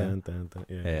thing.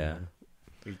 Yeah.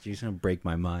 You're just gonna break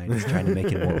my mind. He's trying to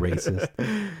make it more racist.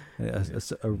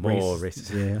 More racist.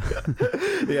 Yeah.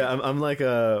 Yeah. I'm like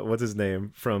what's his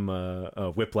name from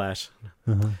Whiplash?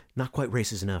 Not quite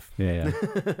racist enough. Yeah.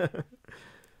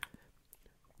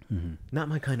 Not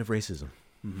my kind of racism.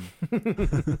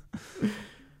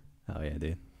 Oh yeah,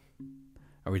 dude.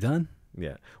 Are we done?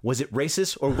 Yeah. Was it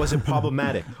racist or was it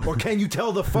problematic? Or can you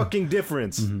tell the fucking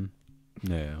difference?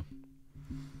 Yeah.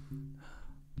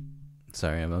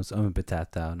 Sorry, I'm a bit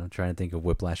tapped out. I'm trying to think of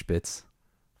Whiplash bits.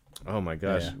 Oh my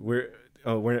gosh, yeah.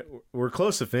 We're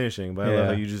close to finishing, but I love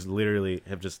how you just literally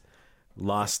have just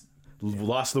lost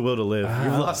the will to live.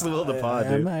 You've lost the will to pod,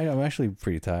 dude. I'm actually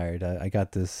pretty tired. I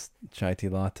got this chai tea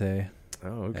latte.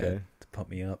 Oh, okay. To pump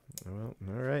me up. Well,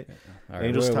 all right.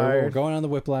 Angel's tired. We're going on the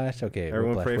Whiplash. Okay.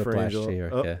 Everyone Whiplash, pray for Whiplash Angel. tea,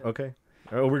 okay. Okay.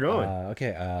 Oh, we're going.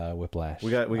 Okay. Whiplash.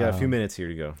 We got a few minutes here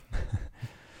to go.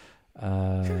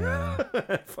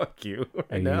 Fuck you.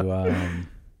 Right now.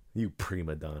 You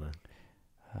prima donna.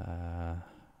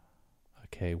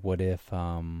 Okay, what if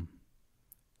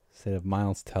instead of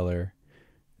Miles Teller,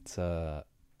 it's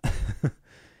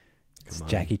it's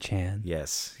Jackie Chan.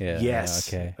 Yes. Yeah.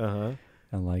 Yes. Okay.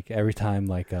 And like every time,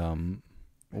 like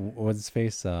what's his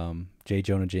face? J.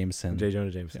 Jonah Jameson.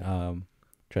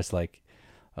 Dressed like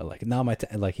not my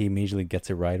like he immediately gets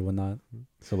it right and whatnot.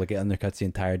 So like it undercuts the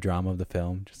entire drama of the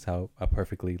film, just how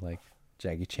perfectly like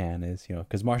Jackie Chan is,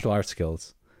 because martial arts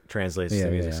skills translates to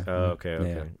music. Yeah. Oh, okay.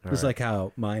 Yeah. Just like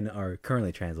how mine are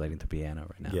currently translating to piano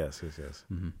right now. Yes. So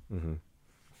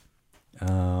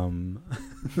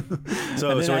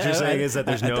what you're saying is that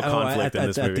there's no conflict in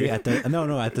this movie. At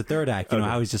the third act,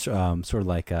 I was just sort of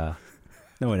like it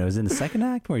was in the second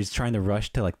act where he's trying to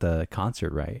rush to like the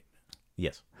concert, right?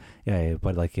 Yes. Yeah,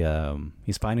 but like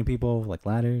he's finding people like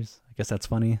ladders. I guess that's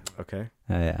funny. Okay.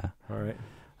 Yeah. All right.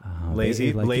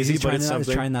 Lazy, but it's something. He's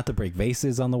trying not to break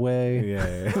vases on the way.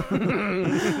 Yeah.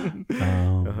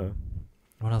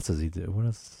 What else does he do? What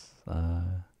else?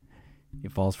 He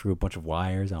falls through a bunch of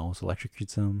wires and almost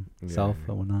electrocutes himself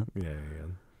and whatnot. Yeah.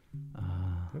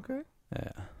 Okay.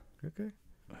 Yeah. Okay.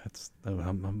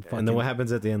 I'm and then what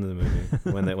happens at the end of the movie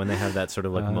when they have that sort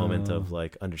of like moment of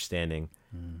like understanding,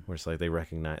 where it's like they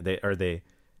recognize they've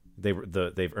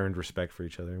earned respect for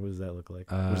each other. What does that look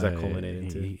like? What does that culminate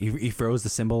into? He throws the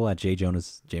symbol at J. Jonah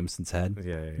Jameson's head.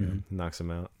 Yeah. Knocks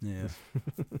him out. Yeah.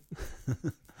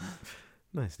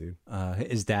 Nice, dude.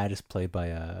 His dad is played by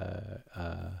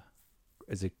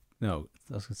is it? No,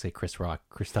 I was gonna say Chris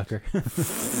Tucker.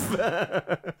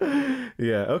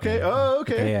 Yeah. Okay. Oh,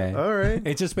 okay. Yeah. All right.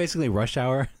 It's just basically Rush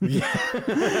Hour.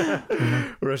 Yeah.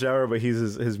 Rush Hour, but he's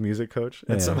his music coach,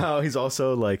 and somehow he's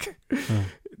also like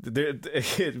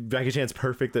Jackie Chan's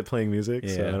perfect at playing music.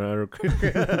 Yeah. So I don't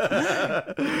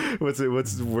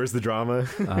where's the drama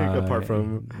apart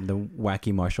from the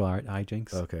wacky martial art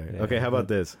hijinks? Okay. Yeah. Okay. How about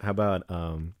this? How about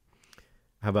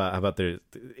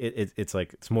it's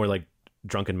like it's more like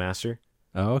Drunken Master.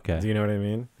 Oh, okay. Do you know what I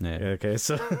mean? Yeah. Okay,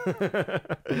 so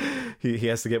he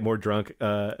has to get more drunk.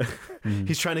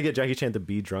 He's trying to get Jackie Chan to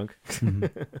be drunk.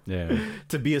 Yeah.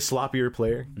 To be a sloppier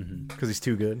player because he's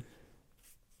too good.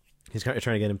 He's trying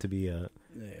to get him to be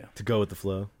to go with the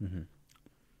flow.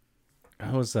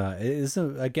 I was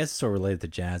I guess it's sort of related to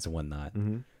jazz and whatnot.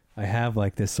 I have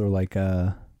like this sort of like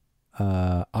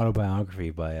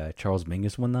autobiography by Charles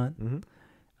Mingus and whatnot.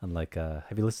 And like,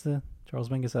 have you listened to Charles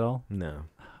Mingus at all? No.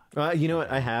 You know what?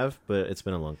 I have, but it's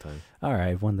been a long time. All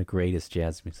right, one of the greatest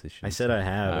jazz musicians. I said I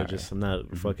have. I'm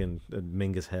not fucking a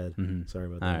Mingus head. Sorry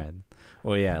about that. All right.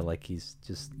 Well, yeah, like he's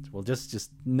just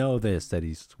know this, that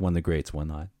he's one of the greats,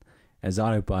 whatnot. His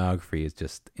autobiography is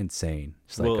just insane.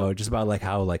 Just like just about like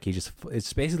how like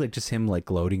it's basically just him like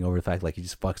gloating over the fact like he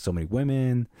just fucked so many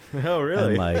women. Oh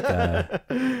really? And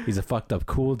like he's a fucked up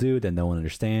cool dude that no one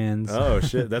understands. Oh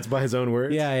shit, that's by his own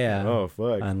words. Yeah. Oh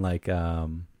fuck. And like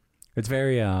it's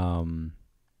very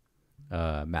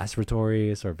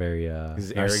masturbatory, or very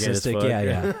he's arrogant as fuck.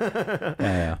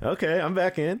 Yeah. Okay, I'm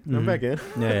back in. I'm back in.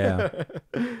 Yeah.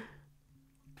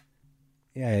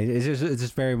 Yeah, it's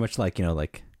just very much like, you know,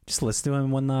 like just listen to him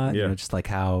and whatnot. Yeah. You know, just like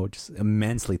how just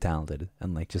immensely talented,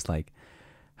 and like just like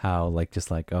how like just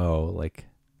like but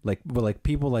like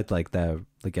people like that,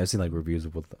 like I've seen like reviews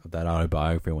of that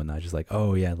autobiography and whatnot, just like,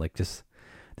 oh yeah, like just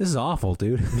this is awful,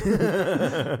 dude.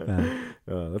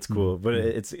 Oh, that's cool. But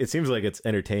it seems like it's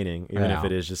entertaining, even if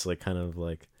it is just like kind of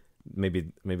like maybe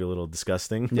a little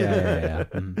disgusting. Yeah.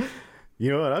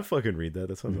 You know what? I'd fucking read that.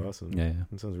 That sounds awesome. Yeah.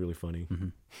 That sounds really funny.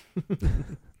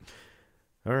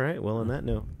 All right. Well, on that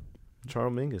note,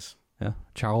 Charles Mingus. Yeah.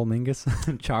 Charles Mingus.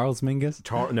 Charles Mingus.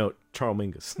 Charles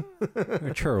Mingus.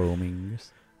 Or Charles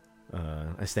Mingus.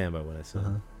 I stand by what I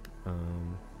said.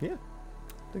 Yeah.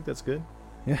 I think that's good.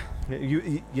 Yeah.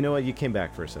 You know what? You came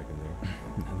back for a second there.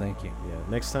 Thank you. Yeah.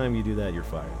 Next time you do that, you're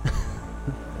fired. Right.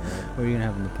 What are you gonna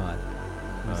have in the pod?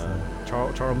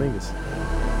 Charles Mingus.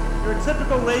 You're a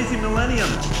typical lazy millennium.